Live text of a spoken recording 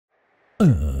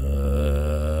What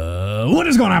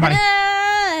is going on, buddy?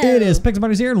 It is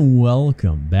Pixelbuddies here, and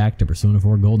welcome back to Persona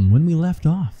 4 Golden. When we left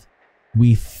off,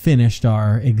 we finished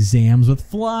our exams with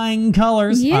flying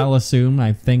colors. Yep. I'll assume.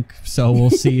 I think so.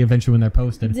 We'll see eventually when they're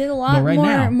posted. Did a lot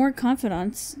more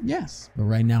confidence. Yes, but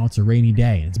right now it's a rainy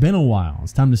day. It's been a while.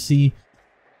 It's time to see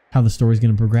how the story's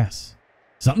going to progress.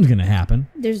 Something's going to happen.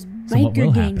 There's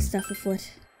biker gang stuff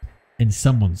afoot. And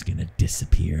someone's going to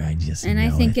disappear. I just know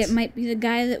I think it might be the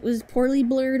guy that was poorly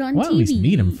blurred on TV. Well, at least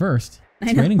meet him first.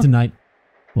 It's raining tonight.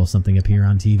 Will something appear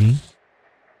on TV?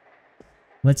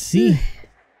 Let's see.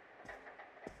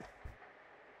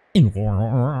 It's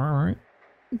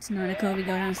Nanako. We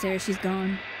go downstairs. She's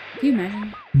gone. Can you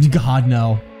imagine? God,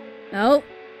 no. Oh,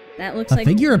 that looks like a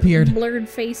figure appeared. Blurred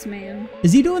face man.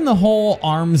 Is he doing the whole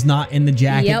arms not in the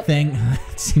jacket thing?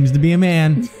 It seems to be a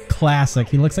man. Classic.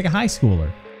 He looks like a high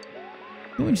schooler.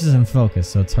 The image is in focus,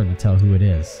 so it's hard to tell who it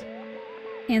is.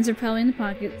 Hands are probably in the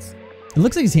pockets. It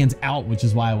looks like his hands out, which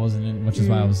is why I wasn't in, which is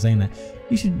why I was saying that.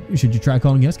 Should you try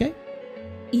calling Yosuke?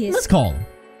 Yes. Let's call him.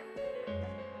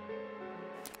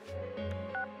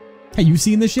 Hey, you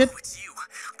seen this shit? Oh, it's you.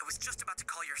 I was just about to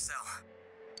call your cell.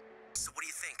 So what do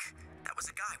you think? That was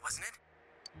a guy, wasn't it?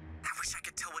 I wish I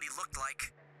could tell what he looked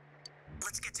like.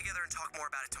 Let's get together and talk more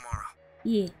about it tomorrow.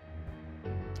 Yeah.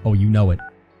 Oh, you know it.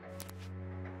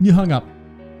 You hung up.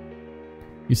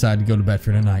 You decided to go to bed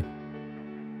for tonight.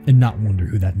 And not wonder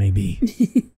who that may be.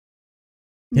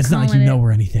 It's not like you know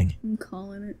or anything. I'm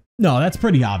calling it. No, that's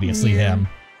pretty obviously him.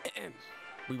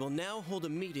 We will now hold a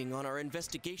meeting on our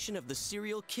investigation of the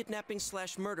serial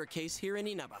kidnapping/murder case here in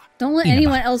Inaba. Don't let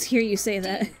anyone else hear you say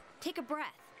that. Take a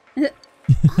breath.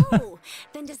 Oh,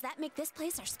 then does that make this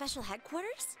place our special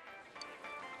headquarters?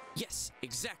 Yes,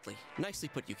 exactly. Nicely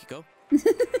put, Yukiko.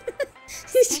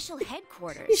 Special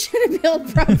headquarters. You should have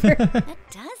built proper. That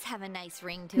does have a nice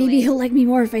ring to it. Maybe he'll like me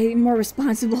more if I'm more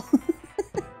responsible.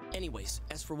 Anyways,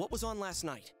 as for what was on last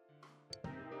night.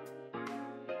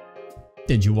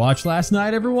 Did you watch last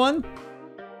night, everyone?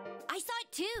 I saw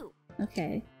it too.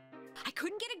 Okay. I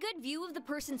couldn't get a good view of the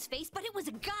person's face, but it was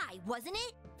a guy, wasn't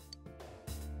it?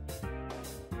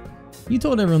 You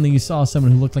told everyone that you saw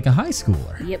someone who looked like a high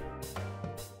schooler. Yep.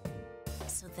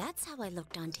 So that's how I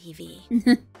looked on TV.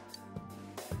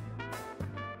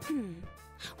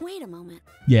 Wait a moment.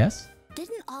 Yes?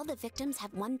 Didn't all the victims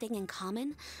have one thing in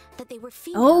common? That they were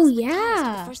females. Oh, the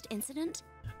yeah. first incident?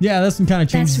 Yeah, this one kind of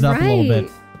changes it up a little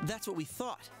bit. That's what we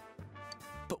thought.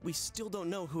 But we still don't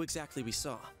know who exactly we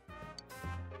saw.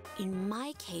 In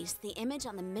my case, the image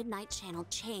on the Midnight Channel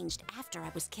changed after I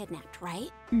was kidnapped,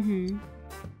 right? Mm-hmm.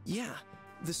 Yeah.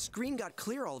 The screen got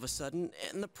clear all of a sudden,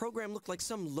 and the program looked like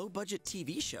some low-budget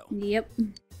TV show. Yep.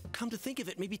 Come to think of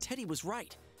it, maybe Teddy was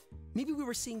right. Maybe we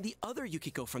were seeing the other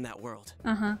Yukiko from that world.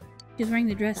 Uh-huh. She was wearing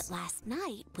the dress. But last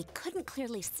night, we couldn't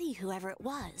clearly see whoever it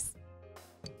was.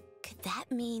 Could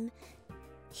that mean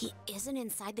he isn't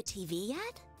inside the TV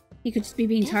yet? He could just be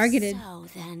being targeted. If so,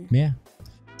 then... Yeah.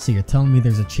 So you're telling me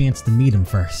there's a chance to meet him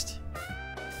first.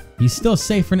 He's still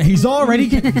safe for now. He's already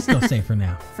getting. He's still safe for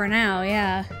now. For now,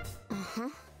 yeah. Uh-huh.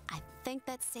 I think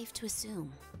that's safe to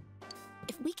assume.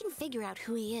 If we can figure out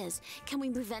who he is, can we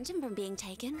prevent him from being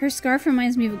taken? Her scarf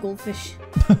reminds me of a goldfish.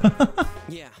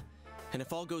 Yeah. And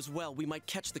if all goes well, we might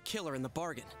catch the killer in the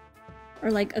bargain.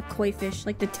 Or like a koi fish,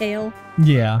 like the tail.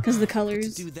 Yeah. Because of the colors.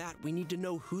 But to do that, we need to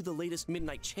know who the latest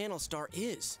Midnight Channel star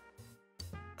is.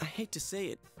 I hate to say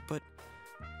it, but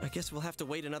I guess we'll have to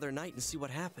wait another night and see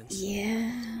what happens.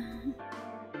 Yeah.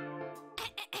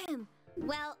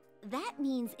 Well, that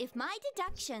means if my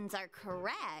deductions are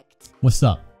correct... What's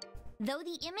up? Though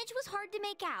the image was hard to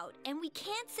make out, and we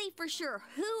can't say for sure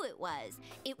who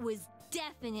it was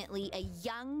definitely a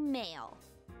young male.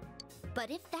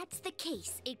 But if that's the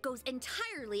case, it goes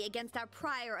entirely against our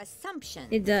prior assumption.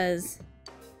 It does.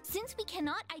 Since we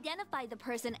cannot identify the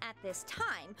person at this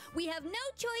time, we have no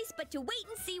choice but to wait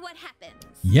and see what happens.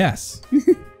 Yes.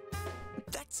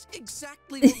 That's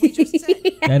exactly what we just said.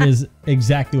 That is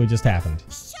exactly what just happened.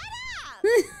 Shut up!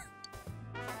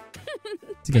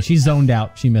 It's okay, she's zoned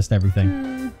out. She missed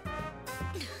everything.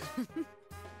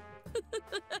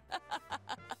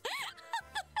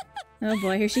 Oh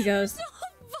boy, here she goes. So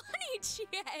funny, Chie.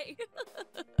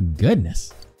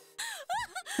 Goodness.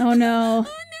 Oh no.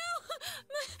 Oh no!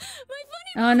 My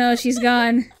funny. Oh no, she's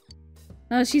gone.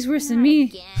 Oh, she's worse than me.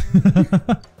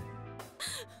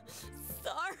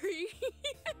 Sorry.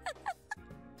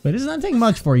 But it does not take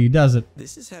much for you, does it?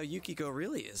 This is how Yukiko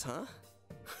really is, huh?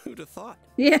 Who'd have thought?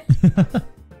 Yeah.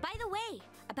 By the way,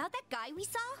 about that guy we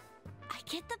saw, I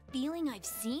get the feeling I've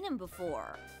seen him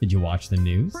before. Did you watch the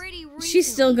news? Pretty recently,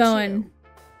 She's still going. too.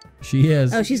 She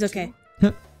is. Oh, she's okay.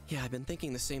 Yeah, I've been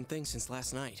thinking the same thing since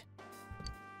last night.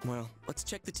 Well, let's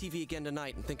check the TV again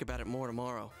tonight and think about it more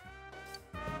tomorrow.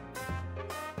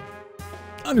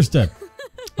 Understood.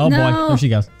 Oh No. boy, there she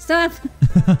goes. Stop. When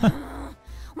are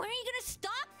you gonna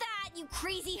stop that, you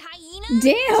crazy hyena?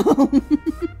 Damn.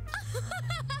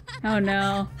 Oh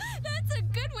no. That's a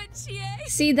good one, Chie.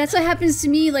 See, that's what happens to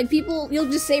me. Like, people, you'll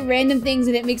just say random things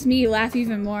and it makes me laugh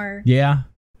even more. Yeah.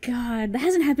 God, that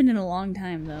hasn't happened in a long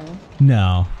time, though.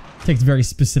 No. Takes very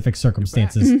specific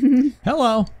circumstances.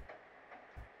 Hello.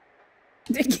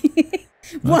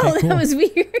 Whoa, Okay, cool. that was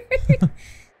weird.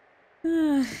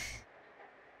 Yeah.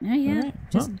 All right.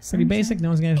 Just Well, pretty basic. No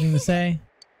one's got anything to say.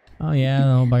 Oh yeah,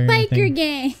 the whole biker Biker thing.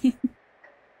 gang.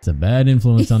 It's a bad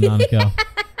influence on Nanako.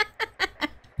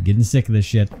 Getting sick of this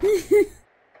shit.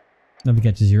 Nothing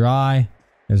catches your eye.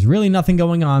 There's really nothing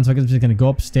going on, so I guess I'm just gonna go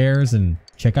upstairs and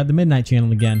check out the Midnight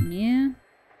Channel again. Yeah.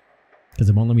 Because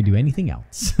it won't let me do anything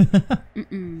else.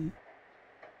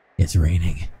 It's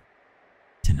raining.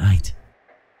 Tonight.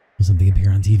 Will something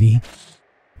appear on TV?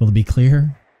 Will it be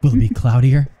clear? Will it be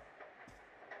cloudier?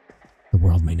 The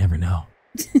world may never know.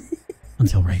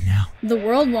 Until right now. The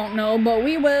world won't know, but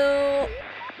we will.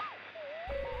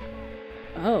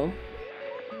 Oh.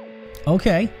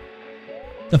 Okay.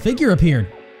 A figure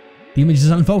appeared. The image is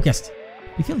unfocused.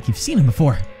 I feel like you've seen him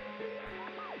before.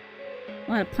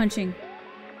 A lot of punching.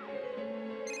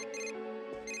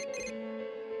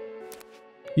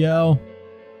 Yo.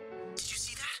 Did you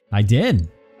see that? I did.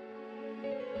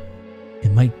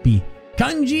 It might be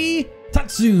Kanji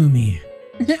Tatsumi.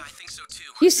 Yeah, I think so too.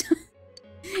 You, so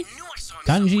I knew I saw him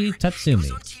Kanji somewhere. He Tatsumi.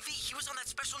 was on TV. He was on that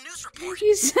special news report.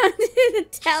 you sounded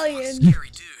Italian. Scary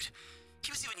dude.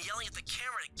 He was even yelling at the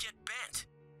camera to get bent.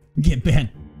 Get bent.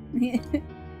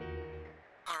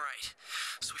 Alright,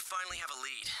 so we finally have a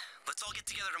lead. Let's all get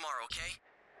together tomorrow, okay?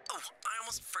 Oh, I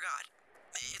almost forgot.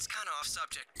 It's kind of off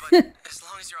subject, but as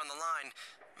long as you're on the line,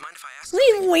 mind if I ask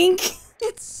Please something? wink.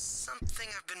 It's something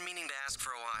I've been meaning to ask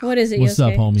for a while. What is it, What's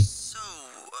up, Yosuke? homie? So,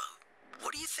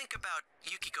 what do you think about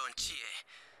Yukiko and Chie?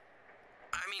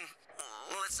 I mean,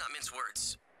 let's not mince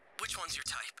words. Which one's your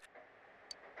type?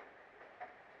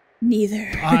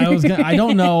 Neither. I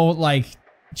don't know, like,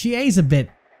 Chie's a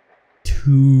bit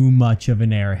too much of an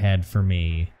airhead for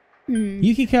me.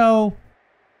 Yukiko,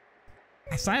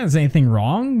 it's not there's anything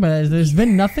wrong, but there's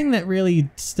been nothing that really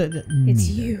It's neither.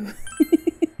 you.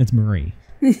 It's Marie.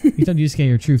 You told Yusuke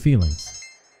your true feelings.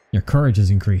 Your courage has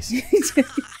increased. Kind of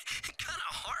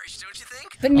harsh, don't you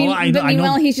think? But, I know-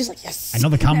 meanwhile, he's just like, yes. I know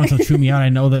the comments will chew me out. I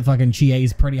know that fucking Chie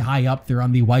is pretty high up there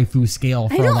on the waifu scale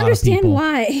for I a don't lot of understand people.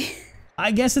 why.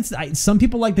 I guess it's some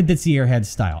people like the ditzy airhead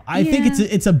style. I think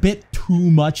it's a bit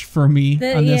too much for me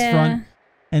on this front.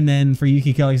 And then for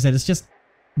Yukiko, like I said, it's just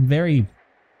very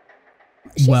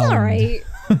She's whelmed. alright.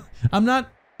 I'm not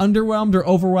underwhelmed or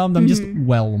overwhelmed. I'm just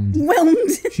whelmed. Whelmed.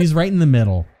 She's right in the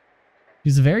middle.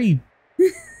 She's a very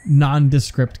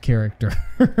nondescript character.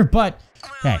 But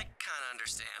Well, hey, I kind of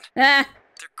understand. Ah.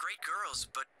 They're great girls,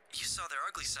 but you saw their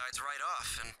ugly sides right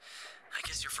off, and I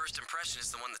guess your first impression is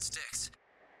the one that sticks.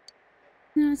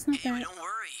 No, it's not Hey, but that. don't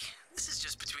worry. This is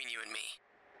just between you and me.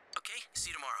 Okay? See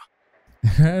you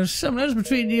tomorrow. there's something else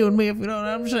between you and me, if you know what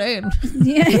I'm saying.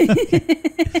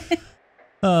 Yeah.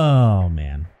 Oh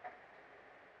man,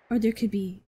 Or there could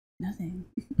be nothing.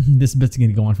 this bit's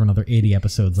gonna go on for another 80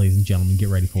 episodes, ladies and gentlemen. Get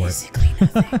ready for it. Basically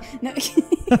nothing. No.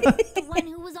 The one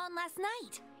who was on last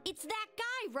night. It's that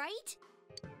guy, right?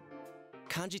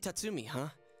 Kanji Tatsumi, huh?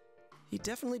 He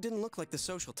definitely didn't look like the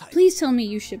social type. Please tell me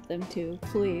you ship them too,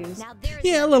 please. Now there's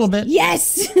Yeah, a little bit.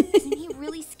 Yes! Isn't he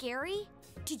really scary?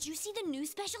 Did you see the news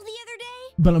special the other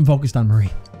day? But I'm focused on Marie.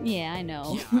 Yeah, I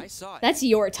know. Yeah, I saw it. That's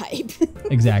your type.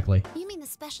 Exactly. You mean the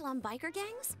special on biker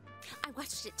gangs? I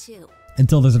watched it too.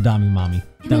 Until there's a Dami Mommy.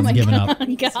 That Oh was my given up. God.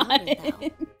 It's smarter, though.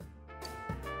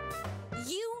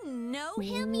 You know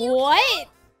him? What?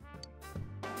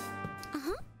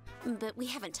 Uh-huh. But we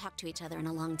haven't talked to each other in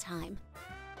a long time.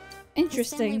 His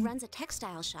family Interesting. runs a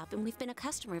textile shop, and we've been a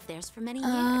customer of theirs for many years.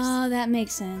 Oh, that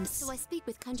makes sense. So I speak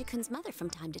with Kanji-kun's mother from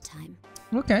time to time.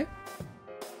 Okay.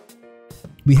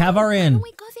 We have our Why in. don't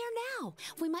we go there now?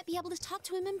 We might be able to talk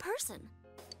to him in person.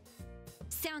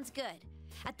 Sounds good.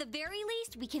 At the very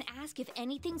least, we can ask if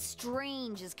anything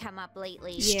strange has come up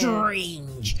lately. Yeah.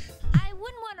 Strange. I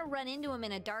wouldn't want to run into him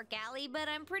in a dark alley, but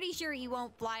I'm pretty sure he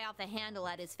won't fly off the handle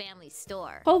at his family's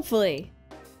store. Hopefully.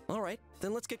 All right,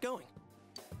 then let's get going.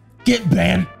 Get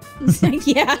banned.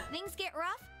 Yeah. If things get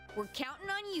rough, we're counting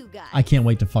on you guys. I can't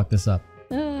wait to fuck this up.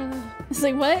 It's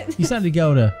like, what? You decided to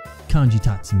go to Kanji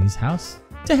Tatsumi's house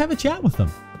to have a chat with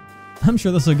them. I'm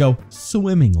sure this will go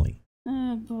swimmingly.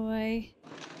 Oh, boy.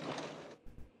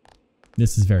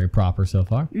 This is very proper so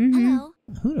far. Hello.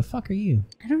 Who the fuck are you?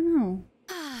 I don't know.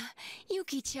 Ah,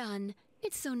 Yuki-chan.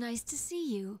 It's so nice to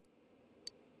see you.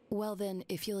 Well then,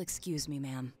 if you'll excuse me,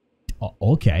 ma'am. Oh,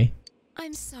 okay.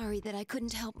 I'm sorry that I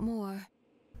couldn't help more.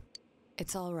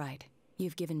 It's all right.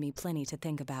 You've given me plenty to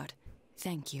think about.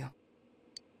 Thank you.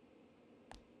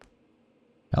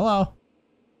 Hello.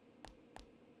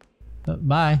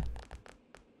 Bye.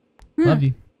 Love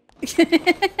you.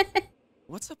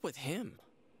 What's up with him?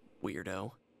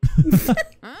 Weirdo.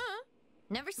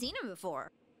 Never seen him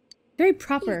before. Very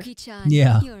proper. Yuki-chan,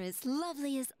 Yeah. you're as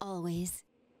lovely as always.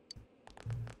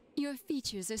 Your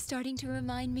features are starting to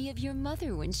remind me of your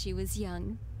mother when she was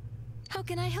young. How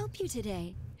can I help you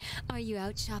today? Are you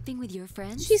out shopping with your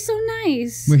friends? She's so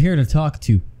nice. We're here to talk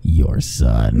to your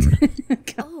son.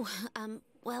 Oh,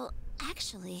 well,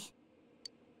 actually...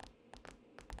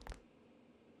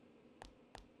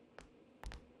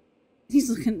 He's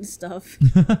looking at stuff.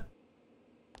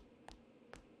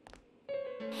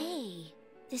 Hey,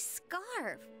 this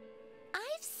scarf.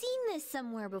 I've seen this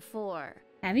somewhere before.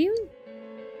 Have you?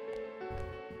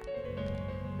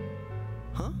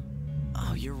 Huh?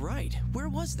 Oh, you're right. Where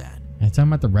was that? Are you talking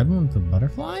about the red one with the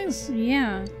butterflies?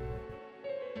 Yeah.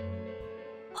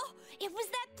 Oh, it was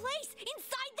that place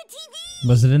inside the TV!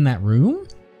 Was it in that room?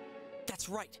 That's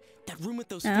right. That room with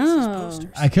those faceless Oh.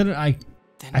 posters. I couldn't.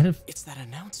 Then it's that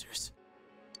announcer's.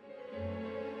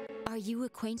 Are you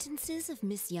acquaintances of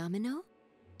Miss Yamano?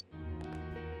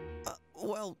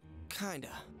 Well, kinda.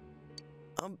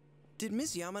 Did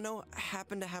Miss Yamano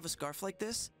happen to have a scarf like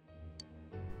this?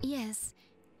 Yes.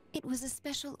 It was a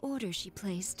special order she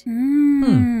placed.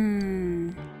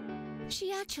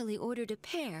 She actually ordered a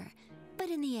pair, but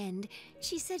in the end,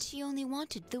 she said she only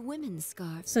wanted the women's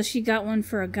scarf. So she got one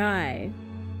for a guy.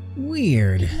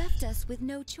 Weird. It left us with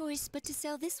no choice but to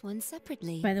sell this one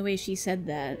separately. By the way she said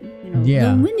that. You know,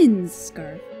 Yeah. the women's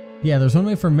scarf. Yeah, there's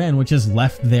only for men, which is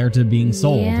left there to being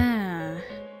sold. Yeah.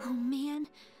 Oh man,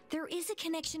 there is a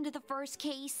connection to the first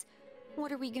case.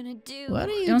 What are we gonna do? What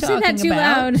are you Don't say that talking too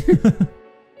about? loud.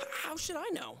 How should I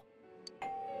know?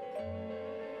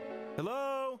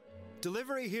 Hello?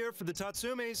 Delivery here for the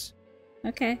Tatsumis.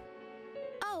 Okay.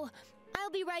 Oh, I'll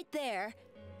be right there.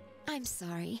 I'm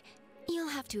sorry. You'll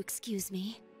have to excuse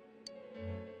me.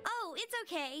 Oh, it's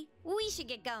okay. We should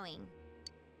get going.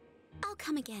 I'll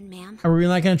come again, ma'am. Are we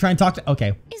not going to try and talk to...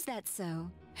 Okay. Is that so?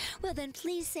 Well then,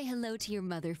 please say hello to your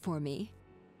mother for me.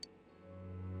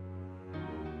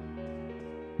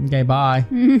 Okay, bye.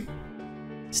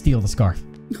 Steal the scarf.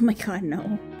 Oh my god,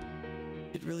 no.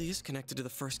 It really is connected to the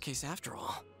first case after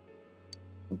all.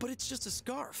 But it's just a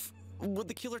scarf. Would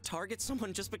the killer target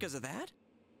someone just because of that?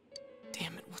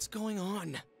 Damn it, what's going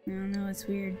on? I don't know, it's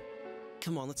weird.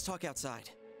 Come on, let's talk outside.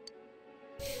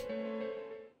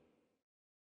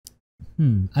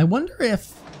 I wonder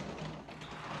if...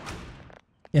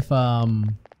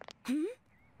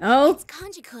 Oh? It's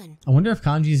Kanji-kun. I wonder if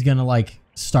Kanji's gonna, like,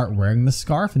 start wearing the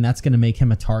scarf, and that's gonna make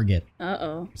him a target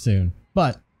Uh-oh. soon.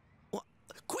 But... What?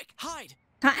 Quick, hide!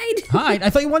 Hide? Hide! I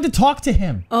thought you wanted to talk to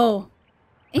him! Oh.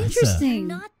 You're Interesting.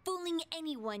 not fooling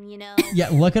anyone, you know. Yeah,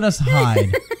 look at us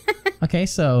hide. Okay,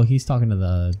 so he's talking to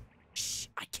the... Shh,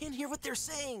 I can't hear what they're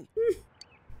saying.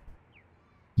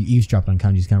 You eavesdropped on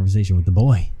Kanji's conversation with the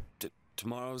boy.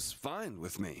 Tomorrow's fine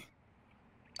with me.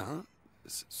 Huh?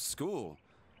 School?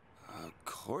 Of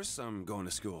course I'm going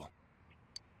to school.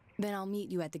 Then I'll meet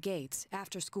you at the gates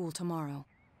after school tomorrow.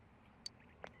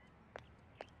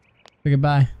 Say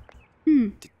goodbye.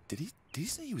 Did he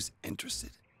say he was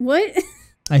interested? What?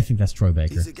 I think that's Troy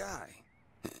Baker. He's a guy.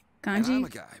 And I'm a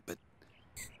Kanji? guy, but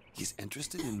he's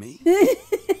interested in me?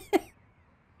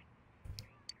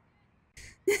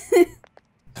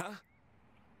 Huh?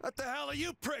 What the hell are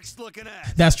you pricks looking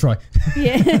at? That's Troy.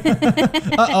 Yeah.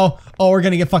 Uh-oh. Oh, we're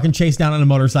gonna get fucking chased down on a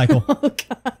motorcycle. Oh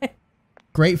god.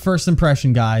 Great first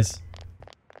impression, guys.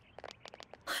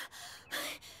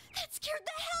 That scared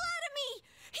the hell out of me.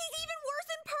 He's even worse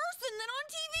in person than on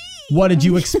TV. What did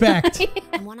you expect?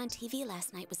 The one on TV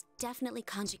last night was definitely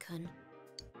Kanji-kun.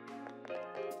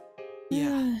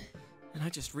 Yeah, and I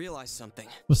just realized something.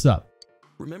 What's up?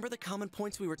 Remember the common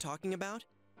points we were talking about?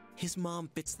 His mom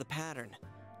fits the pattern.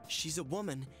 She's a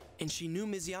woman, and she knew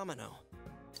Ms. Yamano.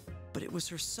 But it was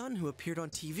her son who appeared on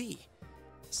TV.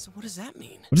 So what does that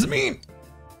mean? What does it mean?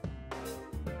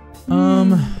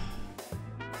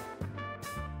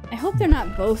 I hope they're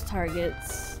not both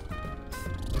targets.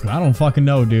 I don't fucking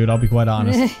know, dude. I'll be quite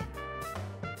honest.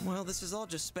 Well, this is all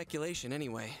just speculation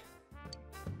anyway.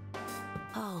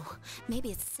 Oh, maybe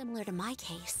it's similar to my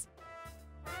case.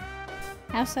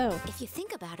 How so? If you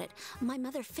think about it, my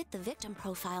mother fit the victim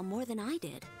profile more than I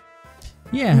did.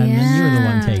 Yeah, and then you were the one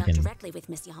Yeah. Not taken. directly with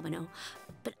Miss Yamano,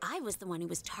 but I was the one who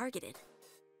was targeted.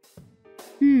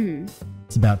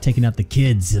 It's about taking out the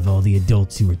kids of all the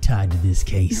adults who were tied to this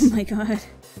case. Oh my god.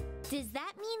 Does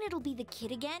that mean it'll be the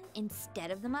kid again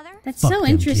instead of the mother? That's Fuck so them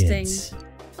interesting. kids.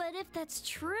 But if that's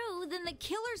true, then the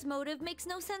killer's motive makes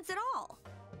no sense at all.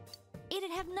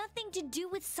 It'd have nothing to do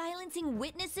with silencing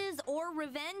witnesses or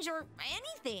revenge or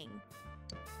anything.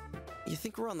 You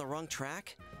think we're on the wrong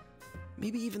track?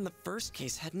 Maybe even the first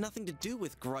case had nothing to do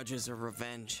with grudges or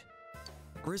revenge.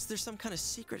 Or is there some kind of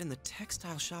secret in the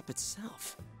textile shop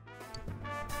itself?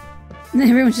 And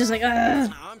everyone's just like,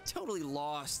 ugh. I'm totally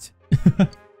lost.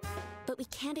 But we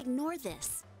can't ignore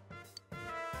this.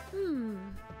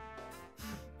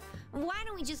 Why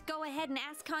don't we just go ahead and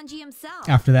ask Kanji himself?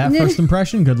 After that first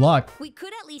impression, good luck. We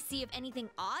could at least see if anything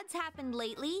odd's happened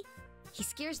lately. He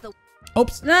scares the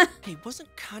Oops. Hey, wasn't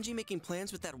Kanji making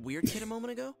plans with that weird kid a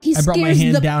moment ago? He I brought my scares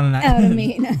hand the down and out of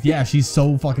me. yeah, she's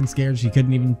so fucking scared she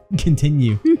couldn't even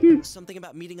continue. Something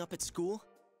about meeting up at school?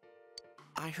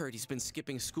 I heard he's been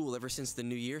skipping school ever since the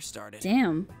new year started.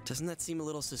 Damn. Doesn't that seem a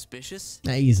little suspicious?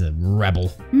 He's a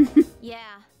rebel. Yeah,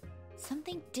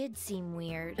 something did seem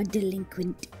weird. A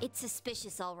delinquent. It's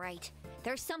suspicious, all right.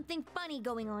 There's something funny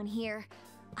going on here.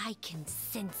 I can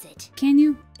sense it. Can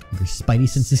you? Your spidey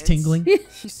sense is Sense? tingling. You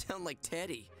sound like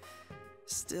Teddy.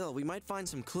 Still, we might find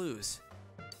some clues.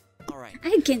 All right.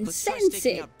 I can Let's try sense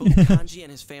staking it. out both Kanji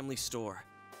and his family store.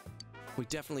 We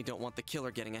definitely don't want the killer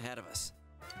getting ahead of us.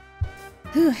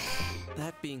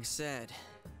 That being said,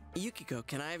 Yukiko,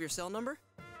 can I have your cell number?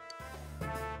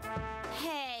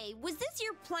 Hey, was this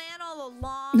your plan all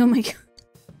along? Oh my god.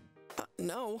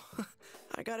 No.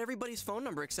 I got everybody's phone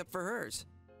number except for hers.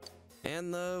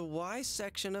 And the Y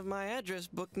section of my address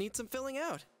book needs some filling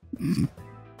out.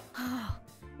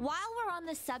 While we're on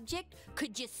the subject,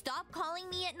 could you stop calling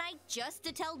me at night just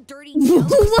to tell dirty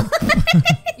jokes?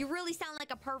 You really sound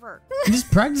like a pervert. I'm just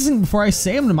practicing before I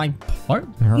say them to my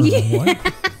partner. What?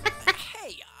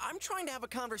 Hey, I'm trying to have a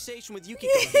conversation with Yukiko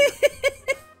here.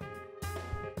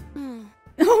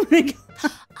 Oh my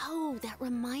god. Oh, that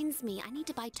reminds me. I need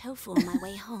to buy tofu on my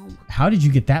way home. How did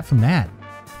you get that from that?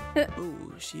 Oh,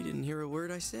 she didn't hear a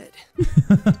word I said.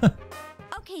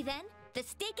 Okay then, the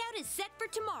stakeout is set for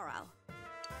tomorrow.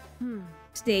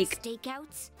 Steak.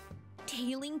 Stakeouts?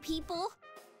 Tailing people?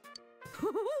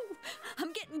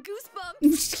 I'm getting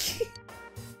goosebumps.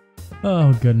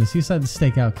 Oh goodness, you said to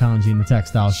stake out Kanji in the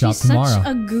textile shop She's tomorrow. such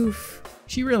a goof.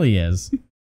 She really is.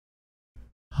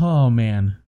 Oh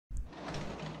man.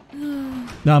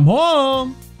 Now I'm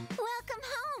home. Welcome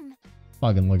home.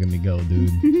 Fucking look at me go, dude.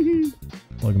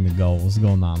 Look at me go. What's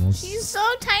going on? She's so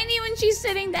tiny when she's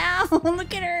sitting down.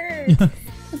 Look at her.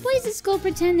 The boys at school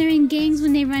pretend they're in gangs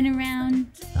when they run around.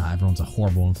 Nah, everyone's a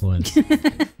horrible influence.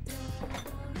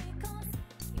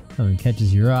 Something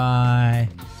catches your eye.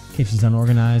 Kitchen's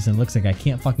unorganized and it looks like I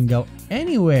can't fucking go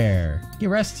anywhere. Get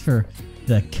rest for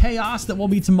the chaos that will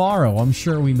be tomorrow. I'm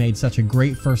sure we made such a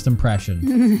great first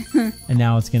impression. And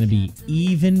now it's going to be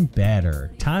even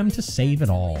better. Time to save it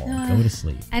all. Go to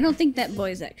sleep. I don't think that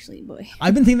boy's actually a boy.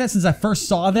 I've been thinking that since I first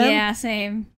saw them. Yeah,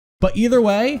 same. But either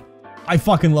way, I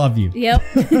fucking love you. Yep.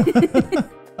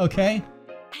 Okay?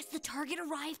 Has the target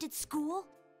arrived at school?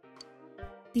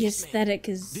 The Yes, ma'am. aesthetic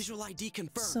is Visual ID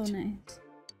confirmed. so nice.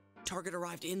 Target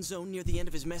arrived in zone near the end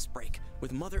of his mess break,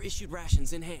 with mother-issued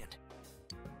rations in hand.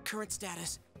 Current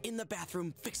status, in the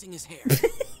bathroom, fixing his hair.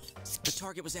 The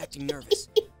target was acting nervous.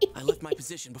 I left my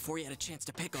position before he had a chance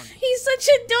to pick on me. He's such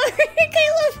a dork.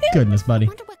 I love him. Goodness, buddy. I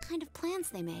wonder what kind of plans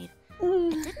they made.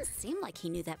 It didn't seem like he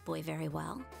knew that boy very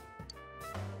well.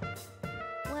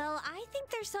 Well, I think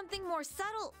there's something more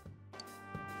subtle.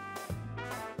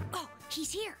 Oh,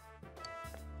 he's here.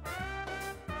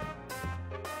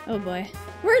 Oh boy.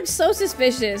 We're so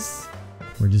suspicious.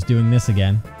 We're just doing this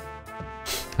again.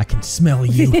 I can smell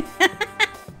you.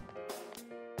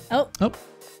 Oh. Oh,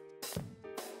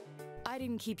 I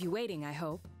didn't keep you waiting, I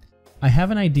hope. I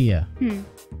have an idea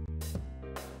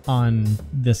on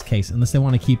this case, unless they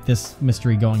want to keep this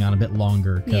mystery going on a bit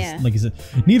longer. Because, Yeah. like I said,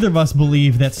 neither of us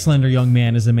believe that slender young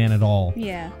man is a man at all.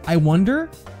 Yeah. I wonder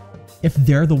if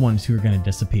they're the ones who are going to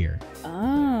disappear.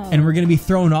 Oh. And we're going to be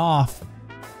thrown off,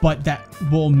 but that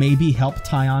will maybe help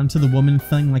tie on to the woman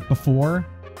thing like before.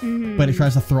 But it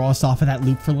tries to throw us off of that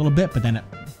loop for a little bit, but then it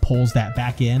pulls that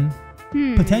back in.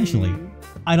 Potentially.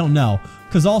 I don't know.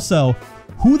 Because also,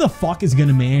 who the fuck is going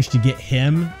to manage to get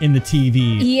him in the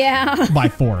TV Yeah. by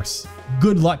force?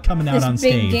 Good luck coming out This on big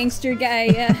stage. gangster guy,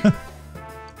 yeah.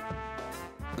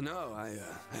 No,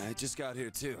 I just got here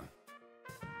too.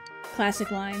 Classic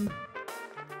line.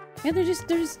 Yeah, they're just,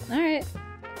 alright.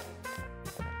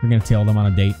 We're gonna tail them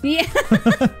on a date. Yeah.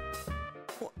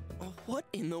 What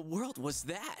in the world was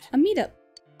that? A meetup.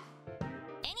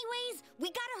 Anyways, we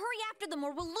gotta hurry after them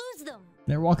or we'll lose them.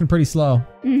 They're walking pretty slow.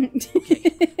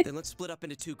 Okay, then let's split up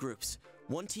into 2 groups.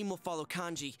 One team will follow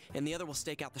Kanji, and the other will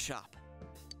stake out the shop.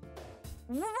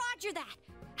 Roger that.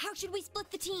 How should we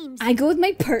split the teams? I go with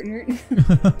my partner.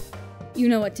 You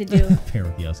know what to do. Pair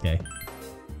with Yosuke.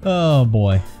 Oh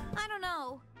boy. I don't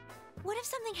know. What if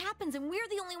something happens and we're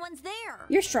the only ones there?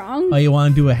 You're strong. Oh, you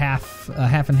want to do a half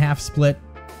and half split?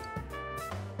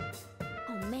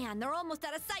 Oh man, they're almost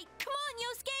out of sight. Come on,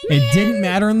 Yosuke! It didn't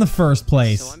matter in the first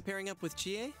place. So I'm pairing up with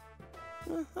Chie?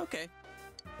 Okay.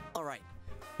 All right.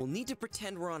 We'll need to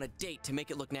pretend we're on a date to make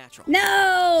it look natural.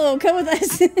 No, come with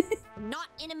us. Not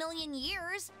in a million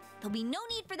years. There'll be no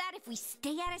need for that if we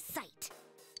stay out of sight.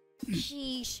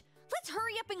 Sheesh. Let's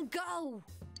hurry up and go.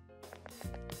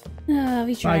 Oh,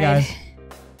 we tried. Bye, guys.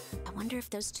 I wonder if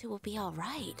those 2 will be all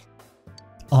right.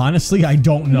 Honestly, I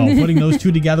don't know. Putting those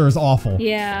 2 together is awful.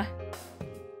 Yeah.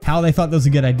 How they thought that was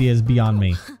a good idea is beyond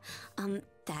me.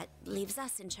 That leaves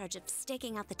us in charge of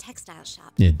staking out the textile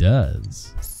shop. It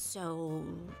does. So,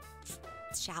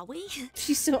 shall we?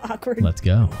 She's so awkward. Let's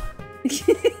go.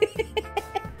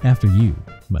 After you,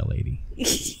 my lady.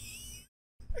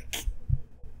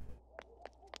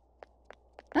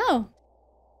 Oh.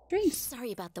 Drinks.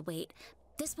 Sorry about the wait.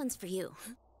 This one's for you.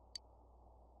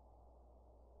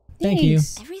 Thank you.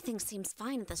 Thanks. Everything seems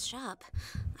fine at the shop.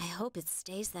 I hope it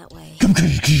stays that way. Oh my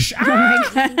Do you god.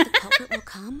 think the culprit will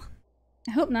come?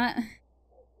 I hope not.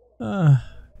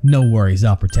 No worries,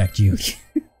 I'll protect you.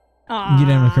 Aww. You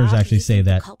didn't have the courage to actually You say think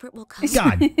that. The culprit will come?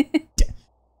 God.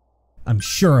 I'm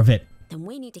sure of it. Then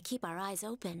we need to keep our eyes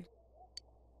open.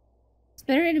 It's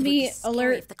better to It would be scary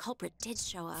alert if the culprit did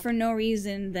show up. for no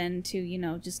reason than to, you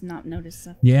know, just not notice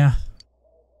stuff. Yeah.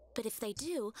 But if they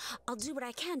do, I'll do what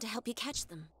I can to help you catch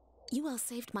them. You all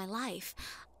saved my life.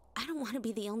 I don't want to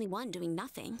be the only one doing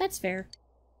nothing. That's fair.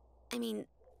 I mean,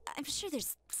 I'm sure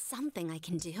there's something I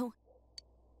can do.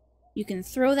 You can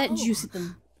throw that Oh. juice at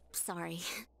them. Sorry.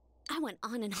 I went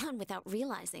on and on without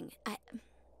realizing. I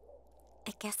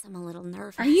guess I'm a little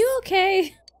nervous. Are you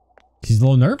okay? She's a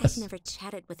little nervous. I've never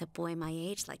chatted with a boy my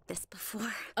age like this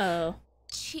before. Oh.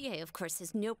 Chie, of course,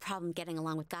 has no problem getting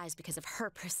along with guys because of her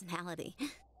personality.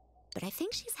 But I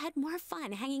think she's had more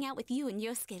fun hanging out with you and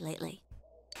Yosuke lately.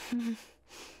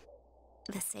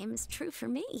 The same is true for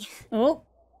me. Oh.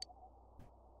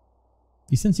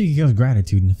 You sense Yukiko's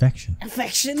gratitude and affection.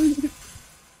 Affection.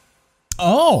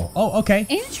 Oh, okay.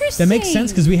 Interesting. That makes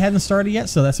sense because we hadn't started yet,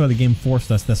 so that's why the game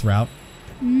forced us this route.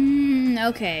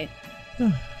 Okay.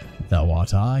 Thou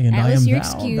art I, and I Atlas, am you're thou.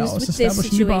 excused Thou hast with this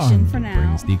established me situation bond. for now.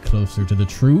 Brings thee closer to the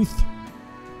truth.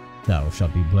 Thou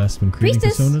shalt be blessed when creating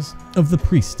Priestess. personas of the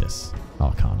priestess,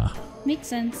 Arcana. Makes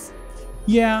sense.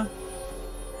 Yeah.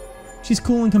 She's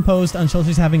cool and composed until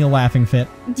she's having a laughing fit.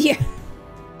 Yeah.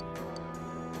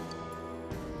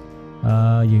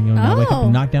 You can now wake up Oh.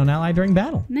 and knock down ally during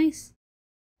battle. Nice.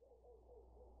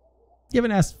 You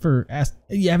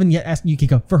haven't yet asked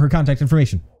Yukiko for her contact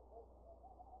information.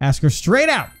 Ask her straight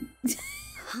out.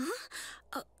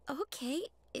 Huh? Okay,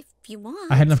 if you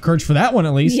want. I had enough courage for that one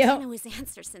at least. Yep. I can't always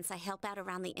answer since I help out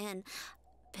around the inn,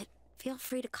 but feel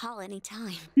free to call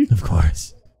anytime. Of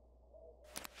course.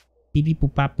 Beep beep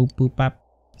boop bop boop boop bop.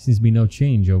 Seems to be no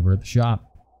change over at the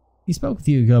shop. He spoke with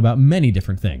Yukiko about many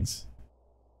different things.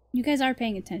 You guys are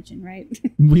paying attention, right?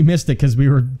 We missed it because we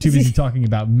were too busy talking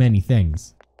about many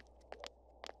things.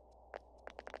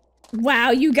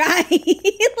 Wow, you guys.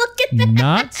 Look at that.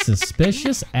 Not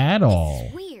suspicious at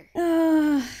all. It's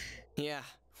weird. Yeah,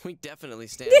 we definitely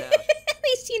stand out. At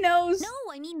least he knows. No,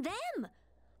 I mean them.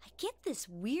 I get this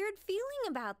weird feeling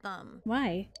about them.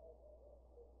 Why?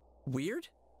 Weird?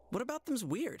 What about them's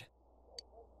weird?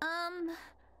 I don't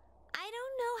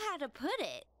know how to put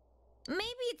it.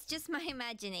 Maybe it's just my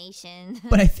imagination.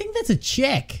 But I think that's a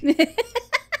chick.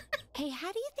 Hey,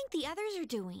 how do you think the others are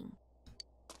doing?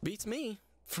 Beats me.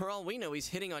 For all we know, he's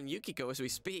hitting on Yukiko as we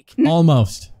speak.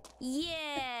 Almost.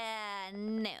 Yeah,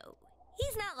 no.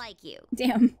 He's not like you.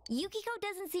 Damn. Yukiko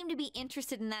doesn't seem to be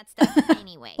interested in that stuff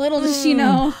anyway. Little does she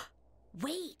know.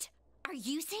 Wait, are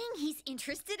you saying he's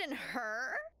interested in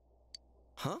her?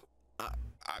 Huh?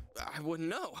 I wouldn't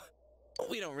know.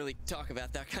 We don't really talk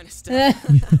about that kind of stuff.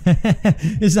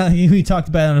 It's not like we talked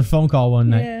about it on a phone call one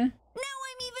night. Yeah. Now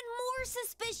I'm even more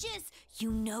suspicious.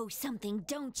 You know something,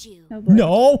 don't you? Oh boy.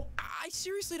 No. I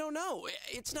seriously don't know.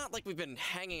 It's not like we've been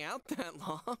hanging out that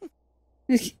long.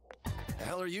 The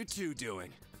hell are you two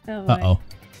doing? Oh boy. Uh-oh.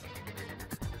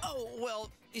 Oh, well,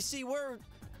 you see, we're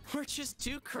just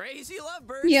 2 crazy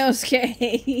lovebirds.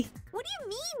 Yosuke. What do you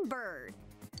mean, bird?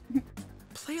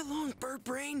 Play along, bird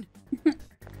brain.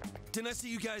 Didn't I see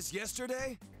you guys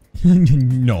yesterday?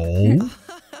 No.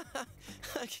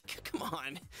 Come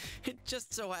on. It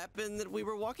just so happened that we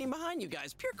were walking behind you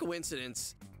guys. Pure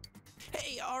coincidence.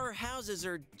 Hey, our houses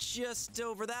are just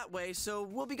over that way, so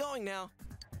we'll be going now.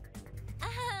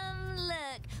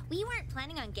 Look, we weren't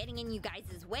planning on getting in you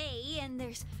guys' way, and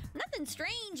there's nothing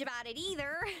strange about it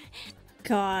either.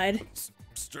 God.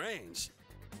 Strange.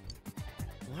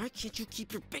 Why can't you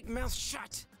keep your big mouth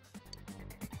shut?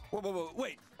 Whoa,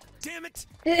 wait. Damn it!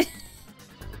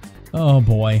 Oh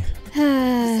boy. Is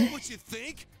that what you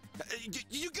think?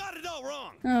 You got it all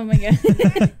wrong. Oh my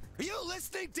god. Are you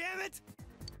listening, damn it?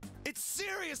 It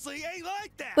seriously ain't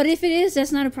like that. But if it is,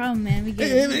 that's not a problem, man. We get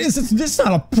it. It's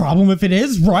not a problem if it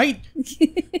is, right?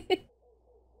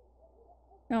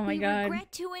 Oh my god. We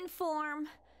regret to inform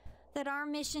that our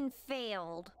mission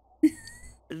failed.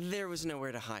 There was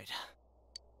nowhere to hide.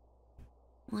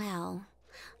 Well,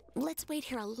 let's wait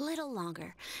here a little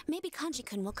longer. Maybe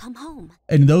Kanji-kun will come home.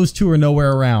 And those two are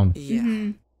nowhere around.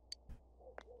 Yeah.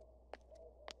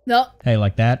 No. Hey,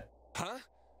 like that? Huh?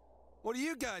 What are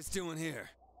you guys doing here?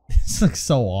 This looks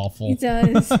so awful. It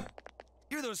does.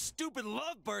 You're those stupid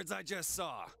lovebirds I just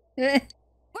saw. We're not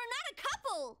a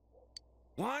couple.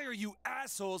 Why are you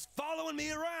assholes following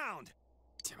me around?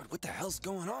 Damn it, what the hell's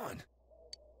going on?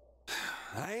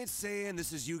 I ain't saying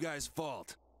this is you guys'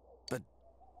 fault, but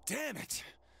damn it.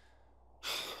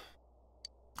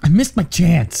 I missed my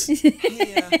chance.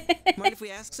 Hey, mind if we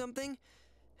ask something?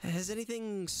 Has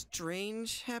anything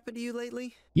strange happened to you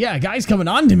lately? Yeah, a guy's coming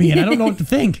on to me and I don't know what to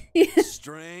think.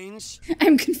 Strange?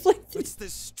 I'm conflicted. What's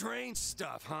this strange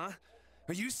stuff, huh?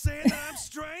 Are you saying that I'm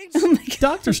strange? Oh my god.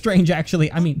 Doctor Strange,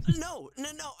 actually, I mean... No,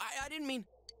 I didn't mean...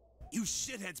 You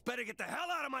shitheads better get the hell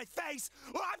out of my face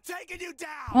or I'm taking you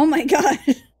down! Oh my god.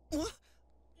 What?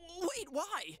 Wait,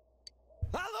 why?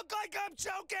 I look like I'm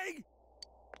joking!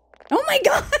 Oh my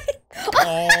god.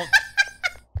 Oh.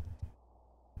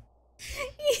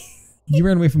 You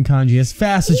ran away from Kanji as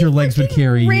fast as your legs would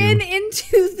carry Ran you.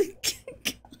 into the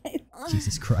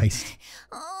Jesus Christ.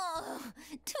 Oh,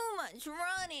 too much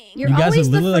running. You're You guys always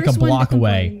are the literally like a first one to block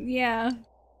away. complain. Yeah.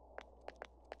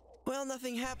 Well,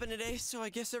 nothing happened today, so I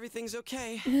guess everything's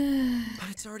okay. But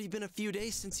it's already been a few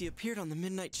days since he appeared on the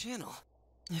Midnight Channel.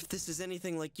 If this is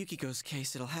anything like Yukiko's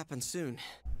case, it'll happen soon.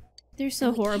 They're so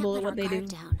We can't horrible let at what our they do. guard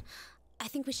down. I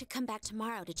think we should come back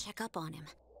tomorrow to check up on him.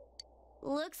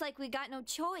 Looks like we got no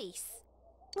choice.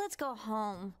 Let's go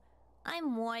home.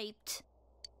 I'm wiped.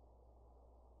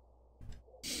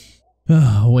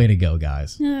 Oh, way to go,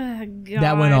 guys. Oh, god.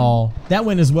 That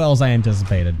went as well as I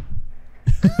anticipated.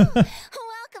 Welcome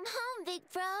home, big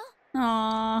bro.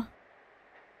 Aw.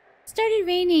 Started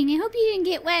raining. I hope you didn't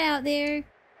get wet out there.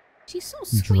 She's so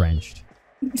sweet. Drenched.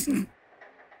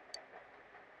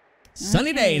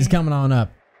 Sunny days coming on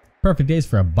up. Perfect days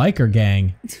for a biker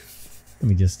gang. Let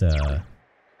me just throw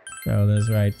this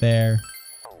right there.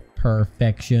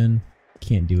 Perfection.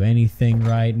 Can't do anything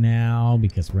right now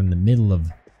because we're in the middle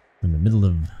of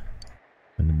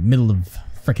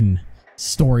frickin'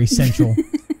 Story Central.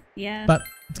 Yeah. But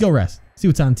let's go rest. See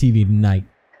what's on TV tonight.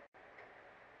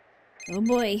 Oh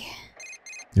boy.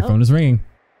 Your phone is ringing.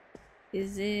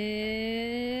 Is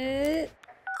it?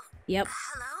 Yep.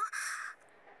 Hello?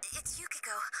 It's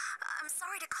Yukiko. I'm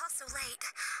sorry to call so late.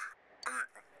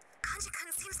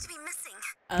 Kanji-kun seems to be missing.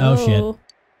 Oh, shit.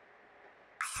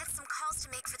 I had some calls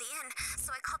to make for the inn,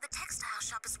 so I called the textile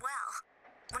shop as well.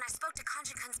 When I spoke to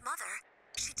Kanji-kun's mother,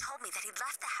 she told me that he'd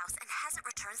left the house and hasn't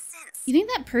returned since. You think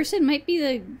that person might be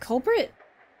the culprit?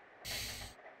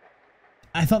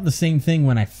 I thought the same thing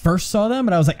when I first saw them,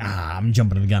 but I was like, I'm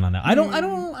jumping the gun on that. I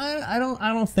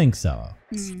don't think so.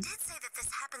 She did say that this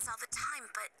happens all the time,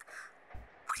 but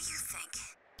what do you think?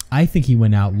 I think he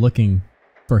went out looking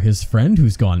for his friend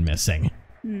who's gone missing.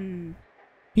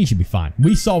 He should be fine.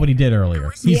 We saw what he did earlier.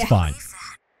 He's fine. It's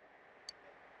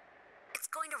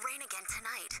going to rain again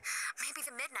tonight. Maybe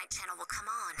the Midnight Channel will come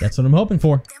on. That's what I'm hoping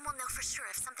for. Then we'll know for sure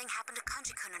if something happened to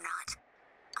Kanji-kun or not.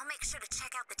 I'll make sure to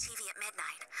check out the TV at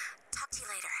midnight. Talk to you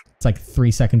later. It's like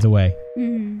 3 seconds away.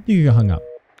 You can go hung up.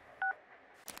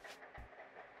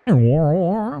 You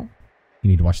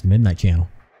need to watch the Midnight Channel.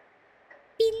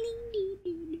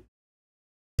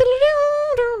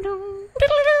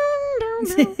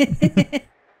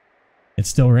 It's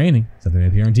still raining, so they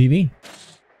appear on TV.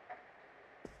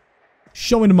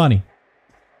 Show me the money.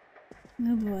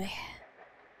 Oh boy.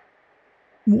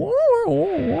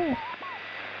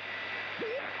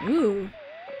 Ooh.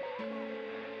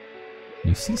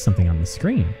 You see something on the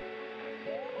screen.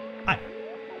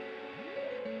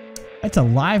 It's a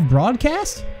live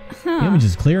broadcast? The image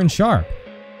is clear and sharp.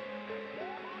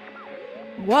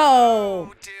 Whoa.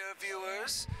 Oh, dear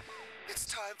viewers, it's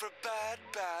time for Bad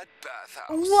Bathhouse.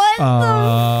 What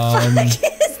the fuck is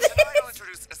this? Tonight I'll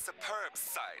introduce a superb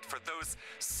sight for those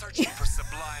searching for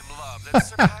sublime love that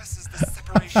surpasses the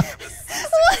separation of the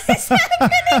sexes. What is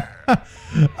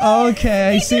happening?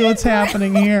 Okay, I see what's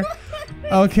happening here.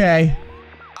 Okay.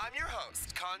 I'm your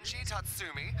host, Kanji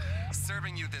Tatsumi,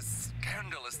 serving you this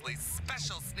scandalously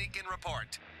special sneak-in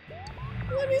report.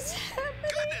 What is happening?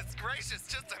 Goodness gracious,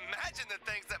 just imagine the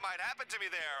things that might happen to me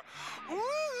there. Woo!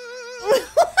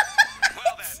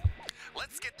 Well then,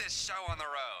 let's get this show on the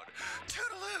road.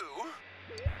 Toodaloo.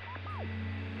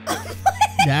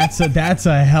 That's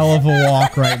a hell of a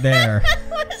walk right there.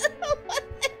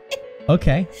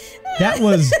 Okay. That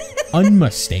was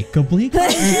unmistakably. God,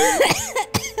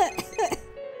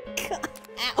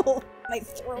 ow, my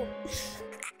throat.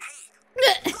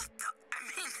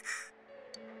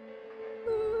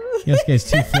 This guy's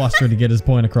too flustered to get his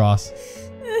point across.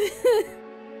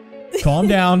 Calm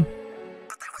down.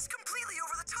 But that was completely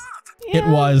over the top. It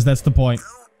was, that's the point.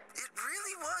 Though, it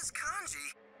really was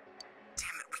Kanji.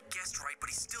 Damn it, we guessed right, but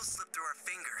he still slipped through our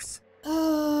fingers.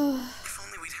 If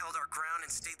only we'd held our ground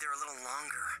and stayed there a little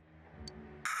longer.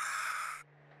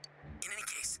 In any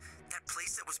case, that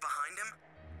place that was behind him,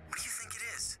 what do you think it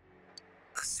is?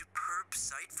 A superb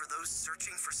sight for those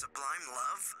searching for sublime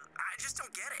love? I just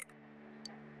don't get it.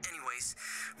 Anyways,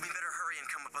 we better hurry and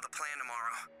come up with a plan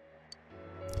tomorrow.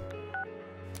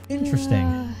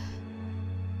 Interesting.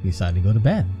 He decided to go to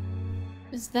bed.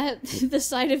 Is that the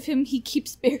side of him he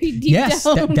keeps buried deep Yes,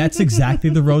 down? that's exactly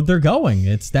the road they're going.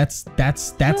 That's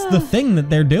the thing that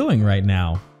they're doing right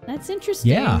now. That's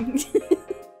interesting. Yeah.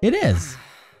 It is.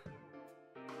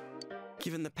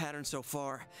 Given the pattern so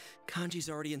far, Kanji's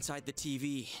already inside the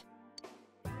TV.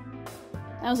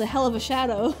 That was a hell of a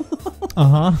shadow.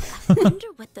 Uh-huh. I wonder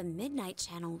what the Midnight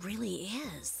Channel really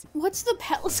is. What's the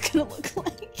palace gonna look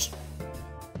like?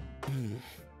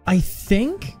 I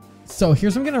think... So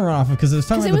here's what I'm going to run off of because it was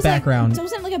talking about the background. So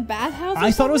was it like a bathhouse?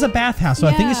 I thought it was a bathhouse, so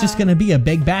I think it's just going to be a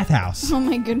big bathhouse. Oh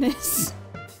my goodness.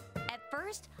 At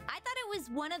first, I thought it was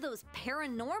one of those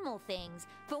paranormal things,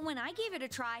 but when I gave it a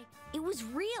try, it was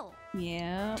real.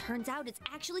 Yeah. Turns out it's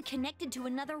actually connected to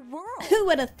another world. Who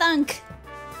would have thunk?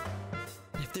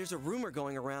 If there's a rumor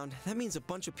going around, that means a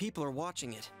bunch of people are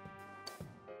watching it.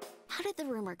 How did the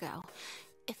rumor go?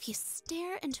 If you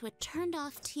stare into a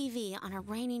turned-off TV on a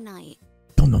rainy night...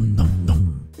 Dum, dum, dum,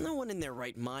 dum. No one in their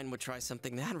right mind would try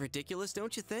something that ridiculous,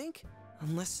 don't you think?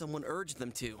 Unless someone urged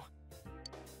them to.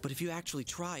 But if you actually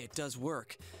try, it does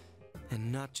work.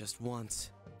 And not just once.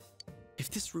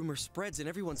 If this rumor spreads and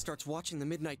everyone starts watching the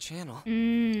Midnight Channel...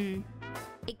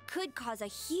 It could cause a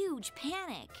huge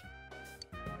panic.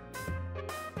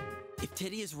 If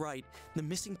Teddy is right, the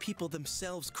missing people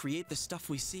themselves create the stuff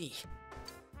we see.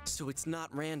 So it's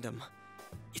not random.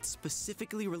 It's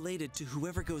specifically related to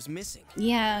whoever goes missing.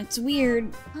 Yeah, it's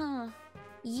weird. Huh.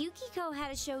 Yukiko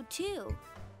had a show too,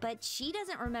 but she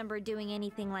doesn't remember doing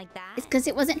anything like that. It's because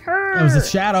it wasn't her. It was a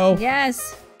shadow.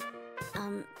 Yes.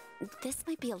 This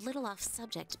might be a little off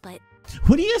subject, but...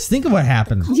 What do you guys think of what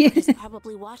happened? Culprit is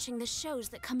probably watching the shows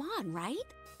that come on, right?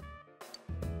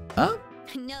 Oh.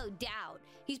 No doubt.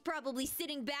 He's probably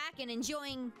sitting back and